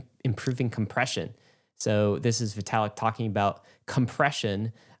by improving compression. So this is Vitalik talking about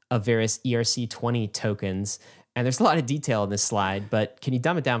compression of various ERC20 tokens. And there's a lot of detail in this slide, but can you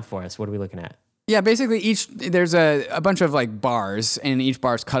dumb it down for us? What are we looking at? Yeah, basically there's a bunch of bars, and each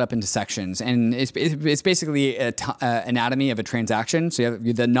bar is cut up into sections, and it's basically anatomy of a transaction. So you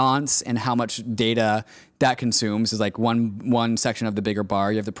have the nonce and how much data that consumes is one section of the bigger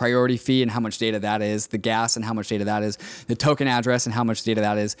bar. You have the priority fee and how much data that is, the gas and how much data that is, the token address and how much data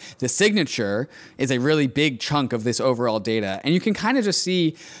that is. The signature is a really big chunk of this overall data. And you can kind of just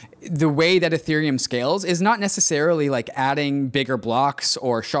see the way that Ethereum scales is not necessarily adding bigger blocks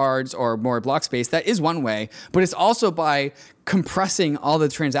or shards or more block space. That is one way, but it's also by compressing all the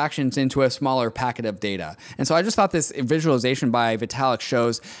transactions into a smaller packet of data. And so I just thought this visualization by Vitalik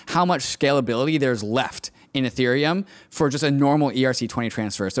shows how much scalability there's left in Ethereum for just a normal ERC20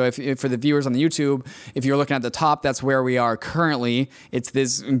 transfer. So if for the viewers on the YouTube, if you're looking at the top, that's where we are currently. It's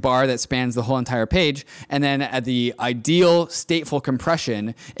this bar that spans the whole entire page. And then at the ideal stateful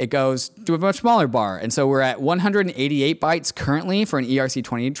compression, it goes to a much smaller bar. And so we're at 188 bytes currently for an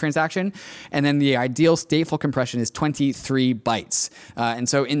ERC20 transaction. And then the ideal stateful compression is 23 bytes. And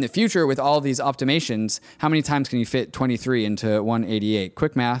so in the future, with all these optimizations, how many times can you fit 23 into 188?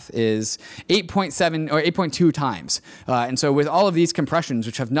 Quick math is 8.7 or 8.2 times. And so with all of these compressions,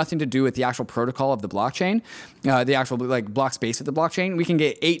 which have nothing to do with the actual protocol of the blockchain, the actual block space of the blockchain, we can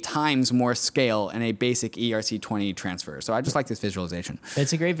get 8 times more scale in a basic ERC20 transfer. So I just like this visualization.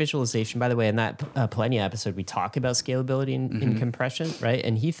 It's a great visualization. By the way, in that Plenia episode, we talk about scalability in compression, right?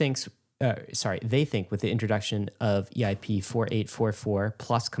 And they think with the introduction of EIP 4844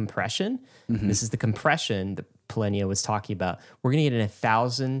 plus compression, this is the compression that Plenia was talking about, we're going to get an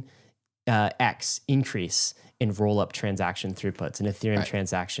 1,000x increase in roll-up transaction throughputs and Ethereum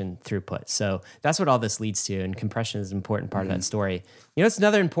transaction throughput. So that's what all this leads to, and compression is an important part of that story. You know, it's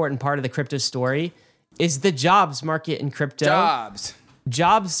another important part of the crypto story is the jobs market in crypto.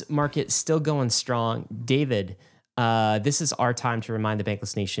 Jobs market still going strong. David, this is our time to remind the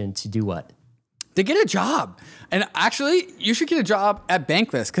Bankless Nation to do what? To get a job. And actually, you should get a job at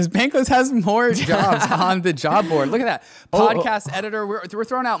Bankless, because Bankless has more jobs on the job board. Look at that. Podcast editor. We're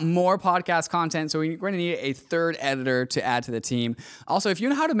throwing out more podcast content, so we're going to need a third editor to add to the team. Also, if you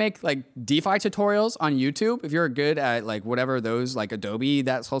know how to make DeFi tutorials on YouTube, if you're good at whatever those, Adobe,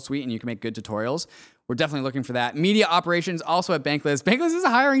 that whole suite, and you can make good tutorials, we're definitely looking for that. Media operations also at Bankless. Bankless is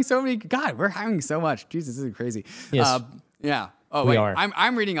hiring so many. God, we're hiring so much. Jesus, this is crazy. Yes. Yeah. Oh, we wait, are.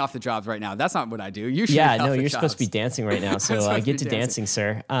 I'm reading off the jobs right now. That's not what I do. You should you're supposed to be dancing right now, so get to dancing,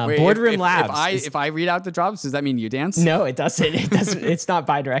 sir. Wait, Boardroom Labs. If I read out the jobs, does that mean you dance? No, it doesn't. It doesn't. It's not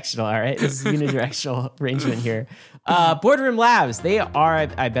bidirectional, all right? This is unidirectional arrangement here. Boardroom Labs, they are,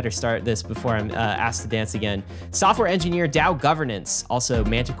 I better start this before I'm asked to dance again. Software engineer, DAO governance, also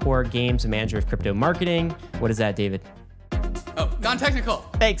Manticore Games, a manager of crypto marketing. What is that, David? Oh, non-technical.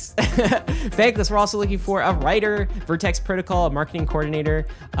 Thanks. Bankless, we're also looking for a writer, Vertex Protocol, a marketing coordinator.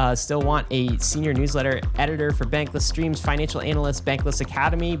 Still want a senior newsletter editor for Bankless Streams, financial analyst, Bankless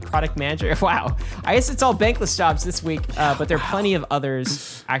Academy, product manager. Wow. I guess it's all Bankless jobs this week, but there are plenty of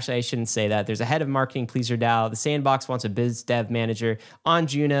others. Actually, I shouldn't say that. There's a head of marketing, Pleaser DAO. The Sandbox wants a biz dev manager. On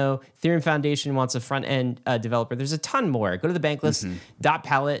Juno, Ethereum Foundation wants a front-end developer. There's a ton more. Go to the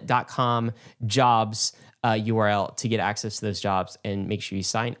bankless.pallet.com jobs URL to get access to those jobs, and make sure you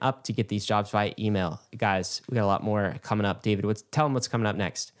sign up to get these jobs via email. Guys, we got a lot more coming up. David, tell them what's coming up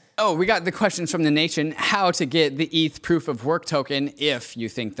next. Oh, we got the questions from the nation. How to get the ETH proof of work token if you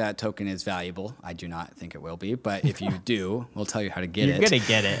think that token is valuable. I do not think it will be, but if you do, we'll tell you how to get it. You're going to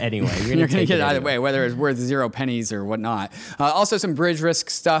get it anyway. You're going to get it either way, whether it's worth 0 pennies or whatnot. Also some bridge risk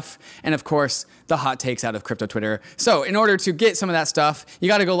stuff, and of course, the hot takes out of crypto Twitter. So in order to get some of that stuff, you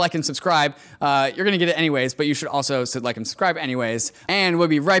got to go like and subscribe. You're going to get it anyways, but you should also like and subscribe anyways. And we'll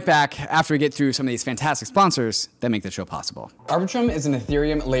be right back after we get through some of these fantastic sponsors that make the show possible. Arbitrum is an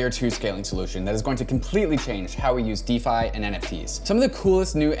Ethereum Layer 2 scaling solution that is going to completely change how we use DeFi and NFTs. Some of the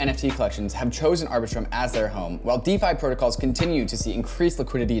coolest new NFT collections have chosen Arbitrum as their home, while DeFi protocols continue to see increased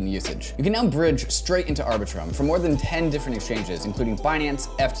liquidity and usage. You can now bridge straight into Arbitrum from more than 10 different exchanges, including Binance,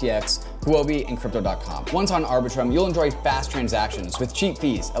 FTX, Huobi, and Crypto.com. Once on Arbitrum, you'll enjoy fast transactions with cheap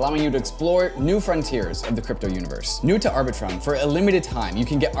fees, allowing you to explore new frontiers of the crypto universe. New to Arbitrum, for a limited time, you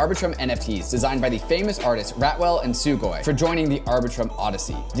can get Arbitrum NFTs designed by the famous artists Ratwell and Sugoi for joining the Arbitrum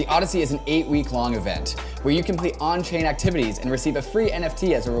Odyssey. The Odyssey is an 8-week-long event where you complete on-chain activities and receive a free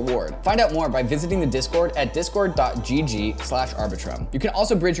NFT as a reward. Find out more by visiting the Discord at discord.gg/Arbitrum. You can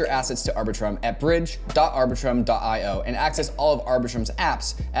also bridge your assets to Arbitrum at bridge.arbitrum.io and access all of Arbitrum's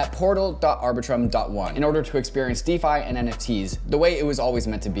apps at portal.arbitrum.one in order to experience DeFi and NFTs the way it was always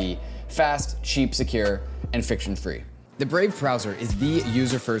meant to be: fast, cheap, secure, and friction-free. The Brave browser is the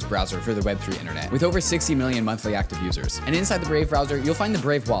user-first browser for the Web3 internet, with over 60 million monthly active users. And inside the Brave browser, you'll find the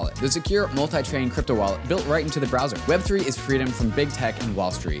Brave Wallet, the secure multi-chain crypto wallet built right into the browser. Web3 is freedom from big tech and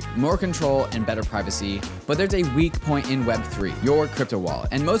Wall Street, more control and better privacy, but there's a weak point in Web3, your crypto wallet.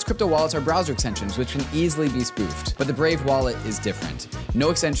 And most crypto wallets are browser extensions, which can easily be spoofed. But the Brave Wallet is different.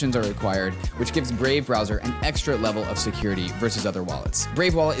 No extensions are required, which gives Brave browser an extra level of security versus other wallets.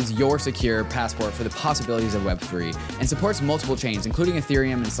 Brave Wallet is your secure passport for the possibilities of Web3 and supports multiple chains, including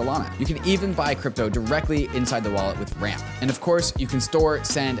Ethereum and Solana. You can even buy crypto directly inside the wallet with Ramp. And of course, you can store,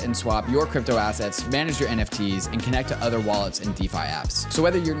 send, and swap your crypto assets, manage your NFTs, and connect to other wallets and DeFi apps. So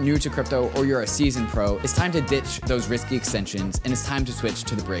whether you're new to crypto or you're a seasoned pro, it's time to ditch those risky extensions, and it's time to switch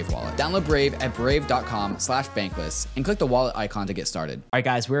to the Brave wallet. Download Brave at brave.com/bankless and click the wallet icon to get started. All right,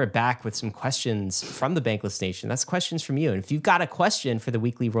 guys, we're back with some questions from the Bankless Nation. That's questions from you. And if you've got a question for the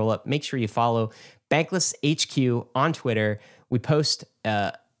weekly roll-up, make sure you follow Bankless HQ on Twitter. We post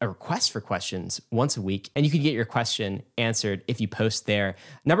a request for questions once a week, and you can get your question answered if you post there.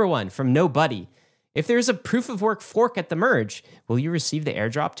 Number one, from Nobody. If there's a proof of work fork at the merge, will you receive the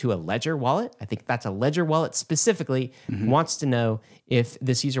airdrop to a Ledger wallet? I think that's a Ledger wallet specifically. Wants to know if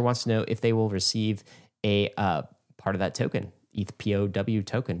this user wants to know if they will receive a part of that token, ETH POW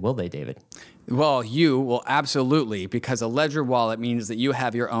token. Will they, David? Well, you will absolutely, because a Ledger wallet means that you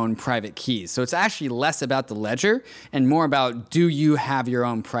have your own private keys. So it's actually less about the Ledger and more about, do you have your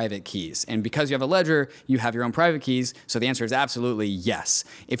own private keys? And because you have a Ledger, you have your own private keys. So the answer is absolutely yes.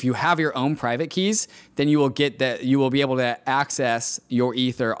 If you have your own private keys, then you will get that. You will be able to access your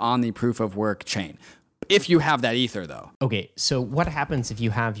Ether on the proof of work chain. If you have that Ether, though. Okay, so what happens if you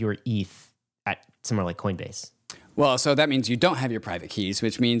have your ETH at somewhere like Coinbase? Well, so that means you don't have your private keys,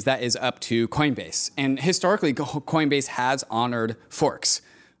 which means that is up to Coinbase. And historically, Coinbase has honored forks.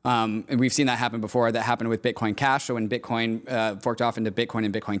 And we've seen that happen before. That happened with Bitcoin Cash. So when Bitcoin forked off into Bitcoin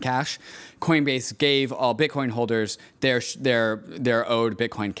and Bitcoin Cash, Coinbase gave all Bitcoin holders their owed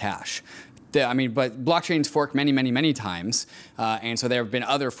Bitcoin Cash. But blockchains fork many times. And so there have been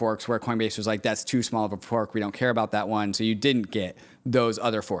other forks where Coinbase was like, that's too small of a fork. We don't care about that one. So you didn't get those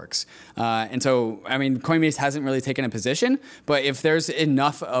other forks. Coinbase hasn't really taken a position, but if there's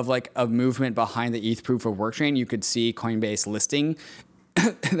enough of like a movement behind the ETH proof of work chain, you could see Coinbase listing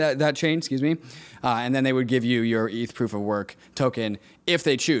that chain, and then they would give you your ETH proof of work token if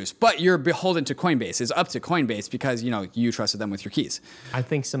they choose. But you're beholden to Coinbase. It's up to Coinbase because you trusted them with your keys. I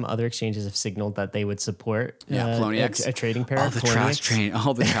think some other exchanges have signaled that they would support Poloniex, a trading pair. All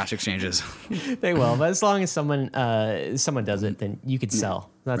the trash exchanges. They will, but as long as someone does it, then you could sell.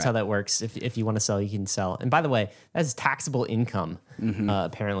 That's how that works. If you want to sell, you can sell. And by the way, that's taxable income.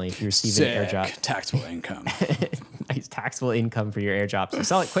 Apparently, if you receive an airdrop, taxable income. Nice taxable income for your airdrop. So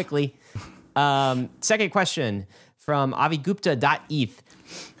sell it quickly. Second question from avigupta.eth.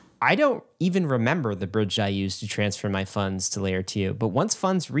 I don't even remember the bridge I used to transfer my funds to layer 2, but once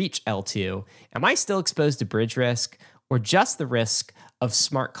funds reach L2, am I still exposed to bridge risk or just the risk of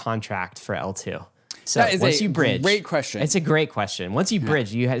smart contract for L2? So that is once you bridge, great question. It's a great question. Once you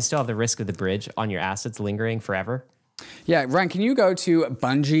bridge, you still have the risk of the bridge on your assets lingering forever? Yeah, Ryan, can you go to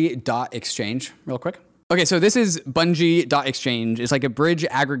Bungee.exchange real quick? Okay, so this is Bungee.exchange. It's like a bridge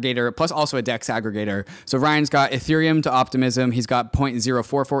aggregator plus also a DEX aggregator. So Ryan's got Ethereum to Optimism. He's got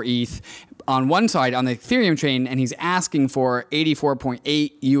 0.044 ETH on one side on the Ethereum chain, and he's asking for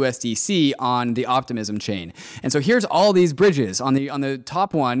 84.8 USDC on the Optimism chain. And so here's all these bridges. On the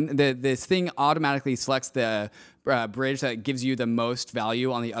top one, this thing automatically selects the bridge that gives you the most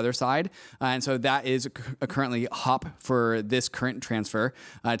value on the other side. And so that is currently HOP for this current transfer.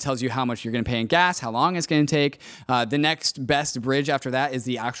 It tells you how much you're going to pay in gas, how long it's going to take. The next best bridge after that is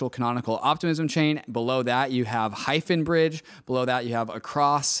the actual canonical Optimism chain. Below that, you have Hyphen bridge. Below that, you have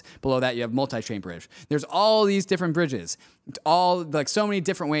Across. Below that, you have multi-chain bridge. There's all these different bridges, all like so many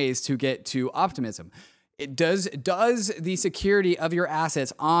different ways to get to Optimism. Does the security of your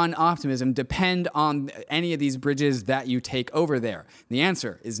assets on Optimism depend on any of these bridges that you take over there? The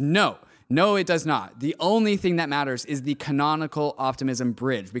answer is no. No, it does not. The only thing that matters is the canonical Optimism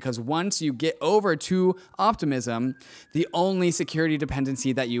bridge, because once you get over to Optimism, the only security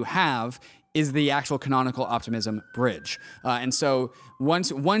dependency that you have is the actual canonical Optimism bridge. And so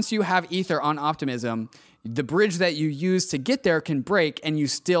once you have Ether on Optimism, the bridge that you use to get there can break and you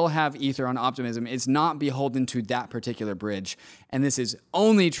still have Ether on Optimism. It's not beholden to that particular bridge. And this is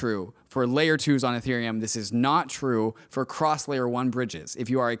only true for layer 2s on Ethereum. This is not true for cross layer 1 bridges. If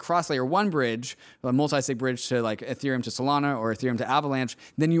you are a cross layer 1 bridge, a multi-sig bridge to like Ethereum to Solana or Ethereum to Avalanche,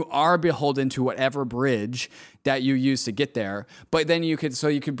 then you are beholden to whatever bridge that you use to get there. But then you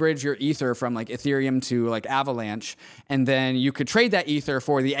could bridge your Ether from like Ethereum to like Avalanche, and then you could trade that Ether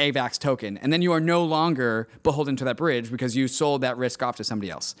for the AVAX token. And then you are no longer beholden to that bridge because you sold that risk off to somebody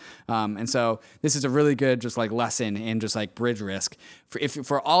else. And so this is a really good just like lesson in just like bridge risk.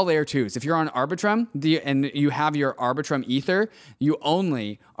 For all layer 2s, if you're on Arbitrum and you have your Arbitrum Ether, you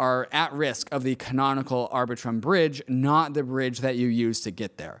only are at risk of the canonical Arbitrum bridge, not the bridge that you use to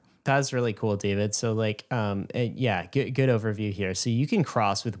get there. That's really cool, David. So like, yeah, good overview here. So you can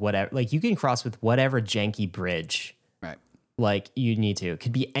cross with whatever janky bridge, right? Like you need to. It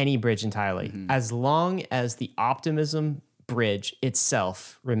could be any bridge entirely, as long as the Optimism bridge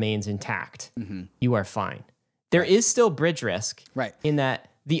itself remains intact. You are fine. There is still bridge risk, right? In that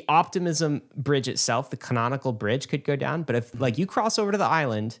the Optimism bridge itself, the canonical bridge, could go down. But if like you cross over to the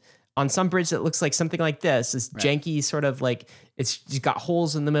island on some bridge that looks like something like this janky sort of like it's just got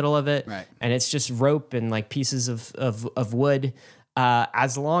holes in the middle of it, and it's just rope and like pieces of wood.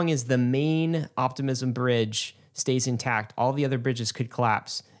 As long as the main Optimism bridge stays intact, all the other bridges could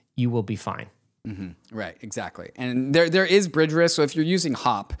collapse. You will be fine. Right, exactly. And there is bridge risk. So if you're using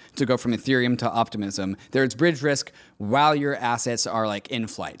HOP to go from Ethereum to Optimism, there's bridge risk while your assets are like in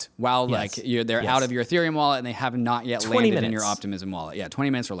flight, while they're out of your Ethereum wallet and they have not yet landed in your Optimism wallet. Yeah,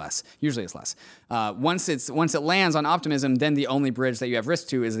 20 minutes or less. Usually it's less. Once it lands on Optimism, then the only bridge that you have risk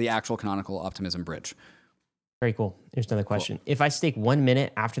to is the actual canonical Optimism bridge. Very cool. Here's another question. Cool. If I stake 1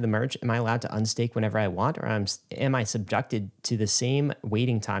 minute after the merge, am I allowed to unstake whenever I want, or am I subjected to the same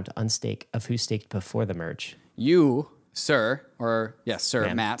waiting time to unstake of who staked before the merge? You, sir, or yes, sir,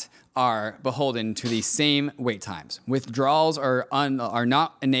 Man. Matt, are beholden to the same wait times. Withdrawals are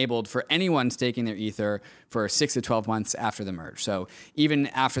not enabled for anyone staking their Ether for 6 to 12 months after the merge. So even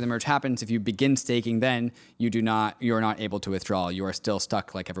after the merge happens, if you begin staking, then you're not able to withdraw. You are still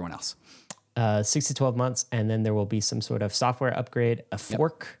stuck like everyone else. 6 to 12 months, and then there will be some sort of software upgrade, a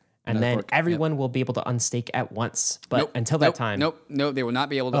fork, and then everyone will be able to unstake at once. But until that time... No, they will not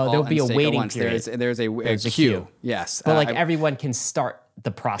be able to all there'll be a unstake waiting at once. period. There's a queue. Yes. But everyone can start the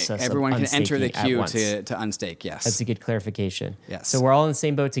process Everyone of can enter the unstaking queue at once. to unstake, yes. That's a good clarification. Yes. So we're all in the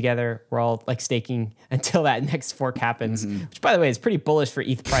same boat together. We're all like staking until that next fork happens, which by the way is pretty bullish for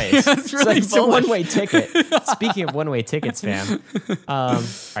ETH price. It's really it's a one-way ticket. Speaking of one-way tickets, fam. All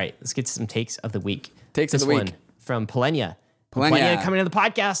right, let's get to some takes of the week. Takes this of the one week. From Polenia. Polenia coming to the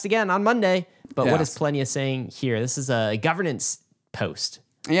podcast again on Monday. But what is Polenia saying here? This is a governance post.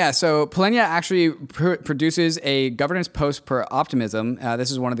 Yeah, so Polenia actually produces a governance post per Optimism. This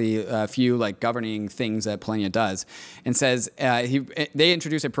is one of the few like governing things that Polenia does, and says they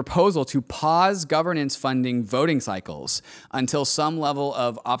introduce a proposal to pause governance funding voting cycles until some level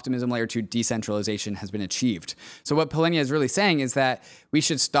of Optimism layer 2 decentralization has been achieved. So what Polenia is really saying is that we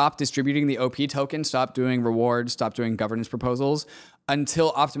should stop distributing the OP token, stop doing rewards, stop doing governance proposals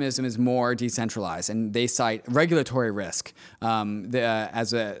until optimism is more decentralized. And they cite regulatory risk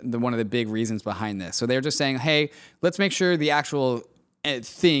as one of the big reasons behind this. So they're just saying, hey, let's make sure the actual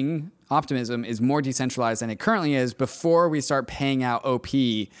thing, optimism, is more decentralized than it currently is before we start paying out OP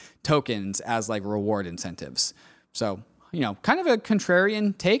tokens as like reward incentives. So, kind of a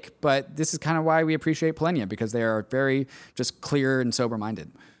contrarian take, but this is kind of why we appreciate Polonia, because they are very just clear and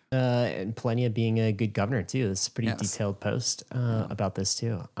sober-minded. And Polonia being a good governor too. This is a pretty detailed post about this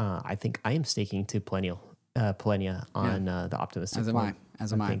too. I think I am staking to Polonia on the optimistic.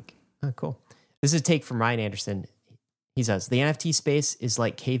 As am I. Oh, cool. This is a take from Ryan Anderson. He says, the NFT space is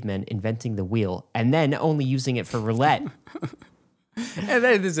like cavemen inventing the wheel and then only using it for roulette. And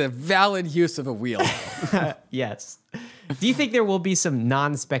that is a valid use of a wheel. Yes. Do you think there will be some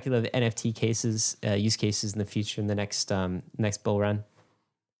non-speculative NFT use cases in the future in the next bull run?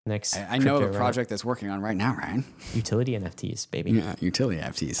 I know of a project that's working on right now, Ryan. Utility NFTs, baby. Yeah, utility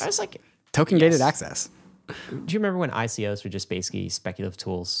NFTs. I was like, token-gated access. Do you remember when ICOs were just basically speculative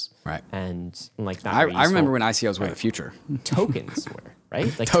tools? Right. And like not I remember when ICOs were the future. Tokens were,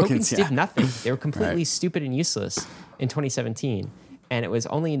 right? Like tokens did nothing. They were completely stupid and useless in 2017. And it was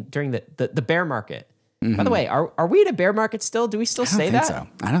only during the bear market. Mm-hmm. By the way, are we in a bear market still? Do we still say that?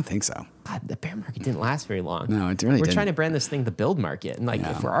 I don't think so. God, the bear market didn't last very long. No, it really didn't. We're trying to brand this thing the build market. And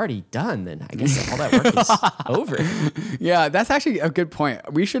if we're already done, then I guess all that work is over. Yeah, that's actually a good point.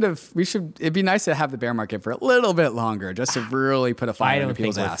 It'd be nice to have the bear market for a little bit longer just to really put a fire in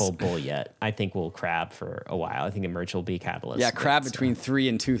people's ass. I don't think we're full bull yet. I think we'll crab for a while. I think the merge will be a catalyst. Yeah, crab between 3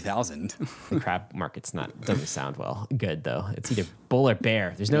 and 2,000. The crab market's doesn't sound good though. It's either bull or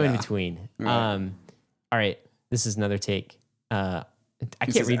bear. There's no in between. Right. All right. This is another take. I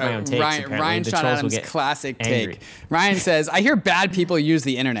can't read my own takes. Ryan Sean Adams' classic take. Ryan says, I hear bad people use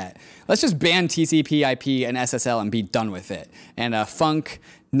the internet. Let's just ban TCP, IP, and SSL and be done with it. And Funk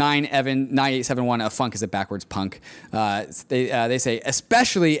 9871, Funk is a backwards punk. They say,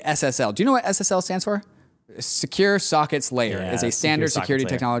 especially SSL. Do you know what SSL stands for? Secure Sockets Layer is a standard security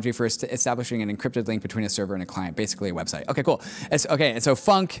technology for establishing an encrypted link between a server and a client, basically a website. Okay, cool. And so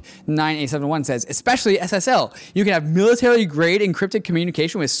Funk 9871 says, especially SSL, you can have military-grade encrypted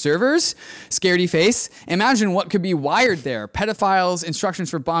communication with servers. Scaredy face. Imagine what could be wired there. Pedophiles, instructions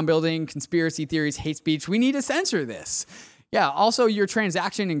for bomb building, conspiracy theories, hate speech. We need to censor this. Yeah, also your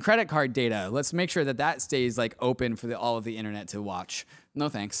transaction and credit card data. Let's make sure that stays open for all of the internet to watch. No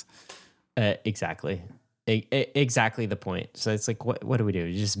thanks. Exactly. Exactly the point. So it's like, what do we do?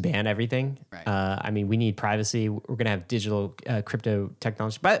 You just ban everything? Right. We need privacy. We're going to have digital crypto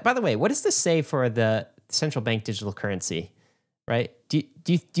technology. By the way, what does this say for the central bank digital currency? Right? Do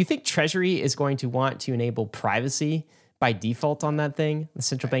you think Treasury is going to want to enable privacy by default on that thing, the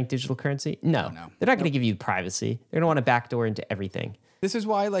central bank digital currency? No. They're not going to give you privacy. They're going to want to backdoor into everything. This is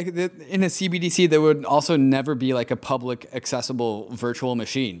why, in a CBDC, there would also never be a public accessible virtual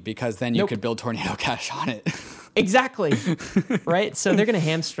machine, because then you could build Tornado Cash on it. Exactly. Right. So they're going to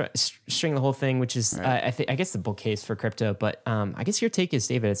hamstring the whole thing, which is, I guess, the bull case for crypto. But I guess your take is,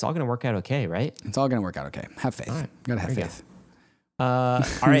 David, it's all going to work out okay, right? It's all going to work out okay. Have faith. Right. Gotta have faith. All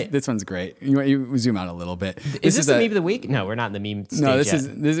right. This one's great. You zoom out a little bit. Is this the meme of the week? No, we're not in the meme stage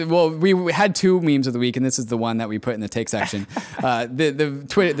yet. Well, we had 2 memes of the week, and this is the one that we put in the take section.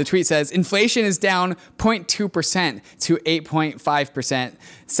 The tweet says, inflation is down 0.2% to 8.5%.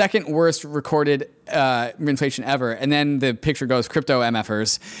 Second worst recorded inflation ever. And then the picture goes crypto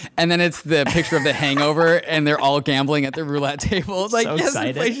MFers. And then it's the picture of the hangover, and they're all gambling at the roulette table. It's yes,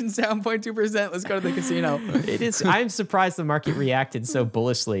 excited. Inflation's down 0.2%. Let's go to the casino. It is. I'm surprised the market reacted so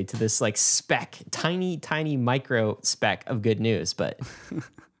bullishly to this tiny micro speck of good news, but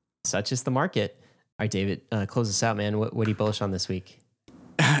such is the market. All right, David, close us out, man. What are you bullish on this week?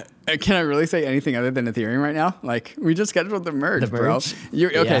 Can I really say anything other than Ethereum right now? We just scheduled the merge, bro.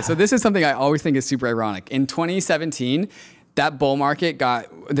 Okay, so this is something I always think is super ironic. In 2017, that bull market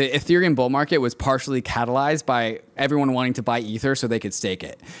the Ethereum bull market was partially catalyzed by everyone wanting to buy Ether so they could stake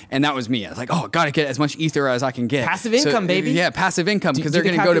it. And that was me. I was like, oh, gotta get as much Ether as I can get. Passive income, baby. Yeah, passive income, because they're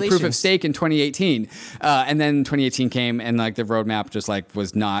going to go to proof of stake in 2018. And then 2018 came, and the roadmap just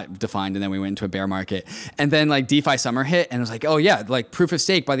was not defined, and then we went into a bear market. And then DeFi summer hit, and it was like, oh yeah, proof of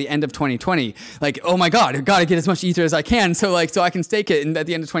stake by the end of 2020. Oh my God, I gotta get as much Ether as I can so I can stake it at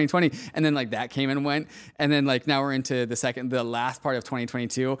the end of 2020. And then that came and went. And then now we're into the last part of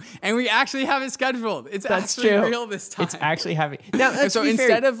 2022, and we actually have it scheduled. It's actually real this time. It's actually having. Now, so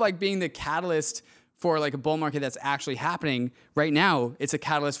instead of being the catalyst for a bull market that's actually happening right now, it's a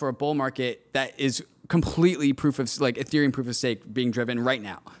catalyst for a bull market that is completely proof of Ethereum proof of stake being driven right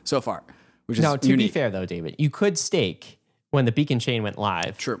now so far, which is to unique. Be fair though, David, you could stake when the Beacon chain went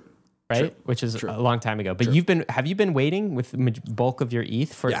live. True. Right? True. Which is True. a long time ago. But True. have you been waiting with the bulk of your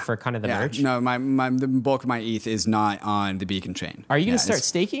ETH for kind of the merge? No, the bulk of my ETH is not on the Beacon chain. Are you going to start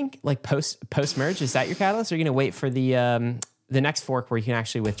staking like post merge? Is that your catalyst? Or are you going to wait for the next fork where you can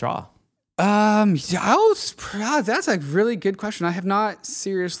actually withdraw? That's a really good question. I have not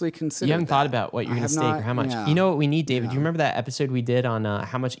seriously considered. You haven't thought about what you're going to stake or how much. Yeah. You know what we need, David? Do you remember that episode we did on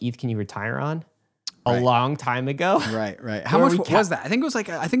how much ETH can you retire on? A long time ago. Right. How much was that? I think it was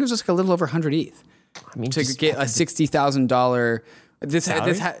just like a little over 100 ETH. I mean, to get a $60,000 this had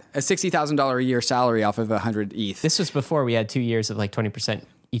a $60,000 a year salary off of 100 ETH. This was before we had 2 years of like 20%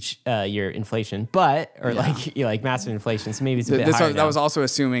 each year inflation, like massive inflation. So maybe it's a bit higher now. That was also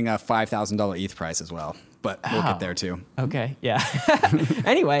assuming a $5,000 ETH price as well. But we'll get there too. Okay. Yeah.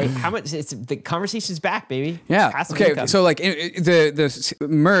 Anyway, how much? The conversation's back, baby. Yeah. Okay. So like the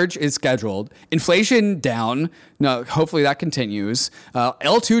merge is scheduled. Inflation down. No, hopefully that continues.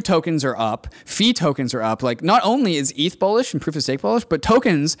 L2 tokens are up. Fee tokens are up. Like not only is ETH bullish and proof of stake bullish, but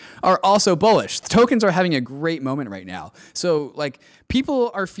tokens are also bullish. Tokens are having a great moment right now. So like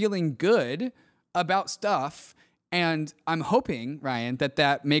people are feeling good about stuff. And I'm hoping, Ryan,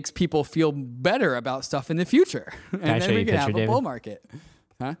 that makes people feel better about stuff in the future. And then we can have a bull market.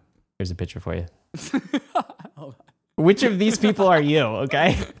 Huh? Here's a picture for you. Which of these people are you,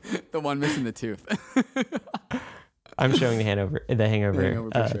 okay? The one missing the tooth. I'm showing the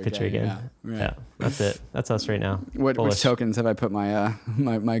hangover picture again. Yeah, that's it. That's us right now. Which tokens have I put my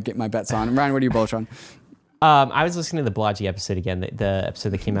bets on? Ryan, what are you bullish on? I was listening to the Balaji episode again, the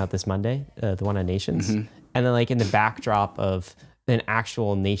episode that came out this Monday, the one on nations. Mm-hmm. And then like in the backdrop of an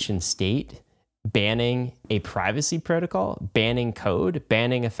actual nation state banning a privacy protocol, banning code,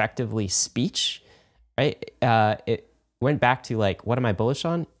 banning effectively speech, right? It went back to like, what am I bullish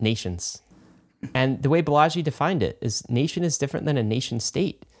on? Nations. And the way Balaji defined it is nation is different than a nation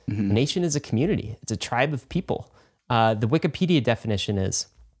state. Mm-hmm. A nation is a community. It's a tribe of people. The Wikipedia definition is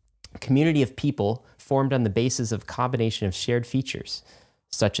a community of people formed on the basis of a combination of shared features,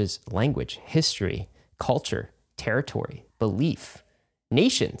 such as language, history, culture, territory, belief.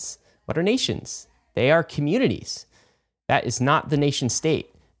 Nations. What are nations? They are communities. That is not the nation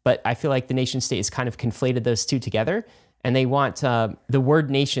state. But I feel like the nation state has kind of conflated those two together. And they want the word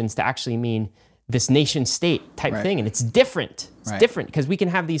nations to actually mean this nation state type thing. And it's different. It's different because we can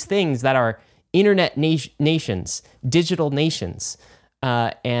have these things that are internet nations, digital nations.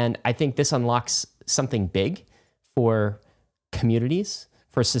 And I think this unlocks something big for communities,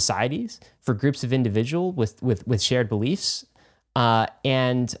 for societies, for groups of individuals with shared beliefs.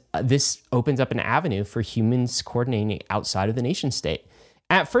 And this opens up an avenue for humans coordinating outside of the nation state.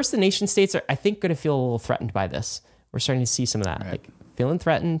 At first, the nation states are, I think, going to feel a little threatened by this. We're starting to see some of that, like feeling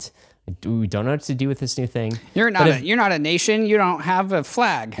threatened. We don't know what to do with this new thing. You're not a nation. You don't have a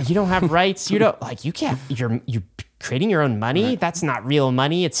flag. You don't have rights. You don't like. You can't. You're creating your own money. Right. That's not real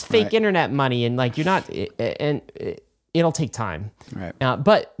money. It's fake internet money, and like you're not. It'll take time. Right.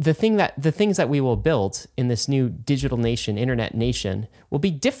 But the things that we will build in this new digital nation, internet nation, will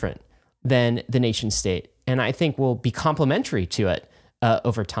be different than the nation state, and I think will be complementary to it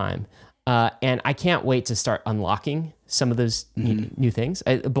over time. And I can't wait to start unlocking some of those new things.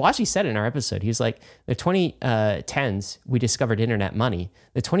 Balaji said in our episode, he was like, the 2010s, we discovered internet money.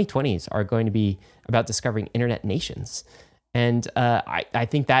 The 2020s are going to be about discovering internet nations. And I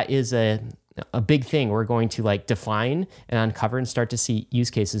think that is a big thing we're going to like define and uncover and start to see use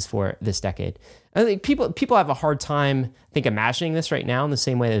cases for this decade. I think people have a hard time, I think, imagining this right now in the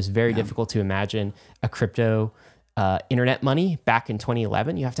same way that it was very difficult to imagine a crypto internet money back in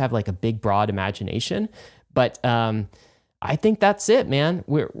 2011. You have to have like a big, broad imagination. But I think that's it, man.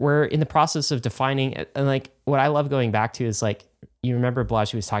 We're in the process of defining it. And like what I love going back to is like, you remember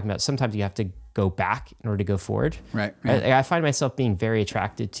Balaji was talking about sometimes you have to go back in order to go forward. Right. I find myself being very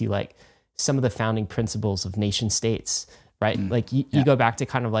attracted to like some of the founding principles of nation states, right? Like you go back to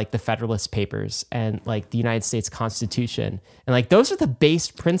kind of like the Federalist Papers and like the United States Constitution. And like those are the base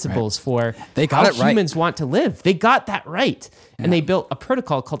principles for how humans want to live. They got that right. Yeah. And they built a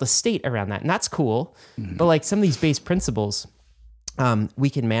protocol called a state around that. And that's cool. But like some of these base principles, we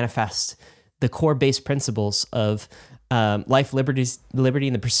can manifest the core base principles of life, liberty,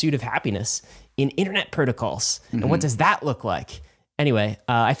 and the pursuit of happiness in internet protocols. And what does that look like? Anyway,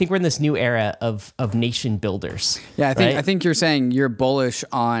 I think we're in this new era of nation builders. Yeah, I think you're saying you're bullish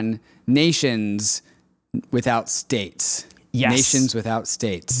on nations without states. Yes. Nations without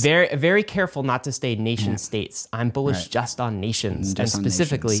states. Very, very careful not to say nation states. I'm bullish just on nations, and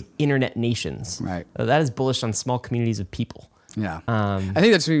specifically internet nations. Right. That is bullish on small communities of people. Yeah. I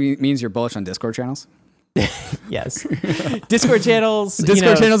think that means you're bullish on Discord channels. Yes. Discord channels.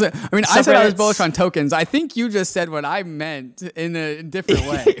 Discord channels. I mean, I said I was subreddits. bullish on tokens. I think you just said what I meant in a different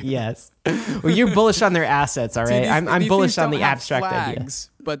way. Yes. Well, you're bullish on their assets, all right? See, I'm these bullish things on the don't have abstract flags,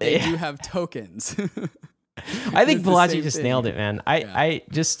 but they do have tokens. I think It's the Balaji same just thing. nailed it, man. I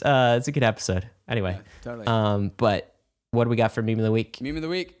just it's a good episode. Anyway. Totally. But what do we got for meme of the week? Meme of the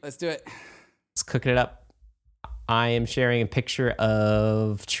week. Let's do it. Let's cook it up. I am sharing a picture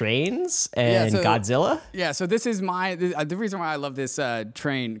of trains and Godzilla. Yeah, so this is the reason why I love this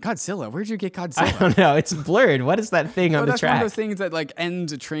train. Godzilla. Where'd you get Godzilla? I don't know. It's blurred. What is that thing on the That's one track? of those things that like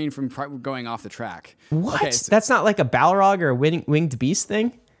ends a train from going off the track. What? Okay, so That's not like a Balrog or a winged beast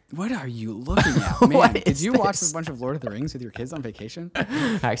thing? what are you looking at, man? What Did is you watch this? a bunch of Lord of the Rings with your kids on vacation?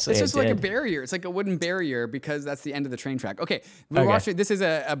 Actually, It's just I like a did. barrier. It's like a wooden barrier because that's the end of the train track. Okay, we're Okay. watching. This is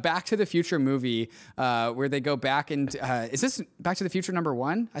a Back to the Future movie where they go back and is this Back to the Future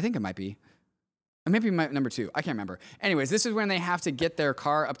 #1? I think it might be. Or maybe number 2. I can't remember. Anyways, this is when they have to get their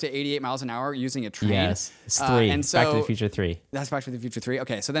car up to 88 miles an hour using a train. Yes, it's 3. And so Back to the Future 3. That's Back to the Future 3.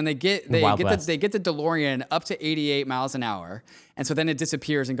 Okay, so then they get Wild West. the DeLorean up to 88 miles an hour, and so then it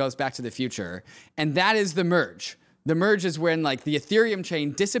disappears and goes back to the future, and that is the merge. The merge is when like the Ethereum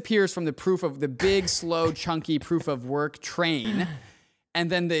chain disappears from the proof of the big, slow, chunky proof of work train. And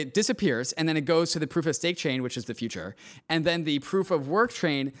then it disappears, and then it goes to the proof of stake chain, which is the future. And then the proof of work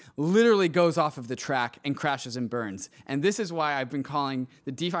train literally goes off of the track and crashes and burns. And this is why I've been calling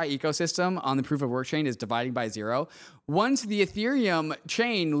the DeFi ecosystem on the proof of work chain is dividing by 0. Once the Ethereum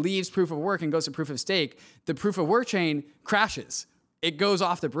chain leaves proof of work and goes to proof of stake, the proof of work chain crashes. It goes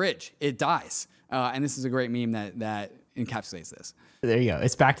off the bridge. It dies. And this is a great meme that encapsulates this. There you go.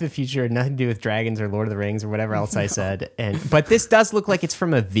 It's Back to the Future, nothing to do with dragons or Lord of the Rings or whatever else I said. But this does look like it's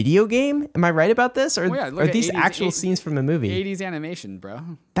from a video game. Am I right about this? Or yeah, look are at these 80s actual scenes from a movie? 80s animation, bro.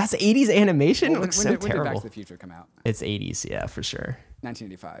 That's 80s animation? It looks so When did Back terrible. to the Future come out? It's 80s, yeah, for sure.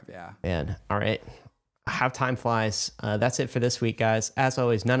 1985, yeah. Man, all right. How time flies. That's it for this week, guys. As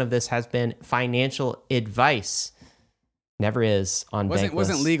always, none of this has been financial advice. Never is on Bankless.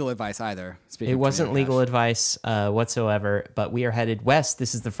 Wasn't legal advice either. It wasn't legal advice whatsoever, but we are headed west.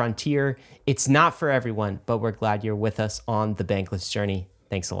 This is the frontier. It's not for everyone, but we're glad you're with us on the Bankless journey.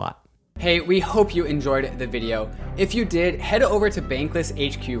 Thanks a lot. Hey, we hope you enjoyed the video. If you did, head over to Bankless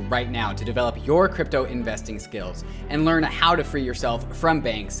HQ right now to develop your crypto investing skills and learn how to free yourself from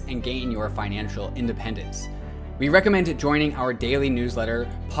banks and gain your financial independence. We recommend joining our daily newsletter,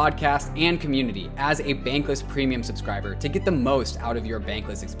 podcast, and community as a Bankless Premium subscriber to get the most out of your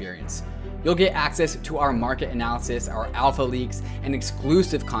Bankless experience. You'll get access to our market analysis, our alpha leaks, and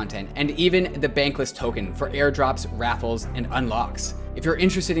exclusive content, and even the Bankless token for airdrops, raffles, and unlocks. If you're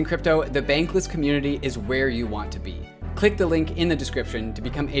interested in crypto, the Bankless community is where you want to be. Click the link in the description to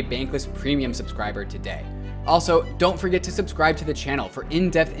become a Bankless Premium subscriber today. Also, don't forget to subscribe to the channel for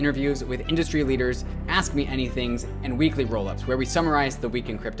in-depth interviews with industry leaders, Ask Me Anythings, and weekly roll-ups where we summarize the week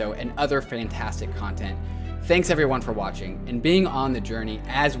in crypto and other fantastic content. Thanks everyone for watching and being on the journey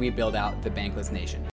as we build out the Bankless Nation.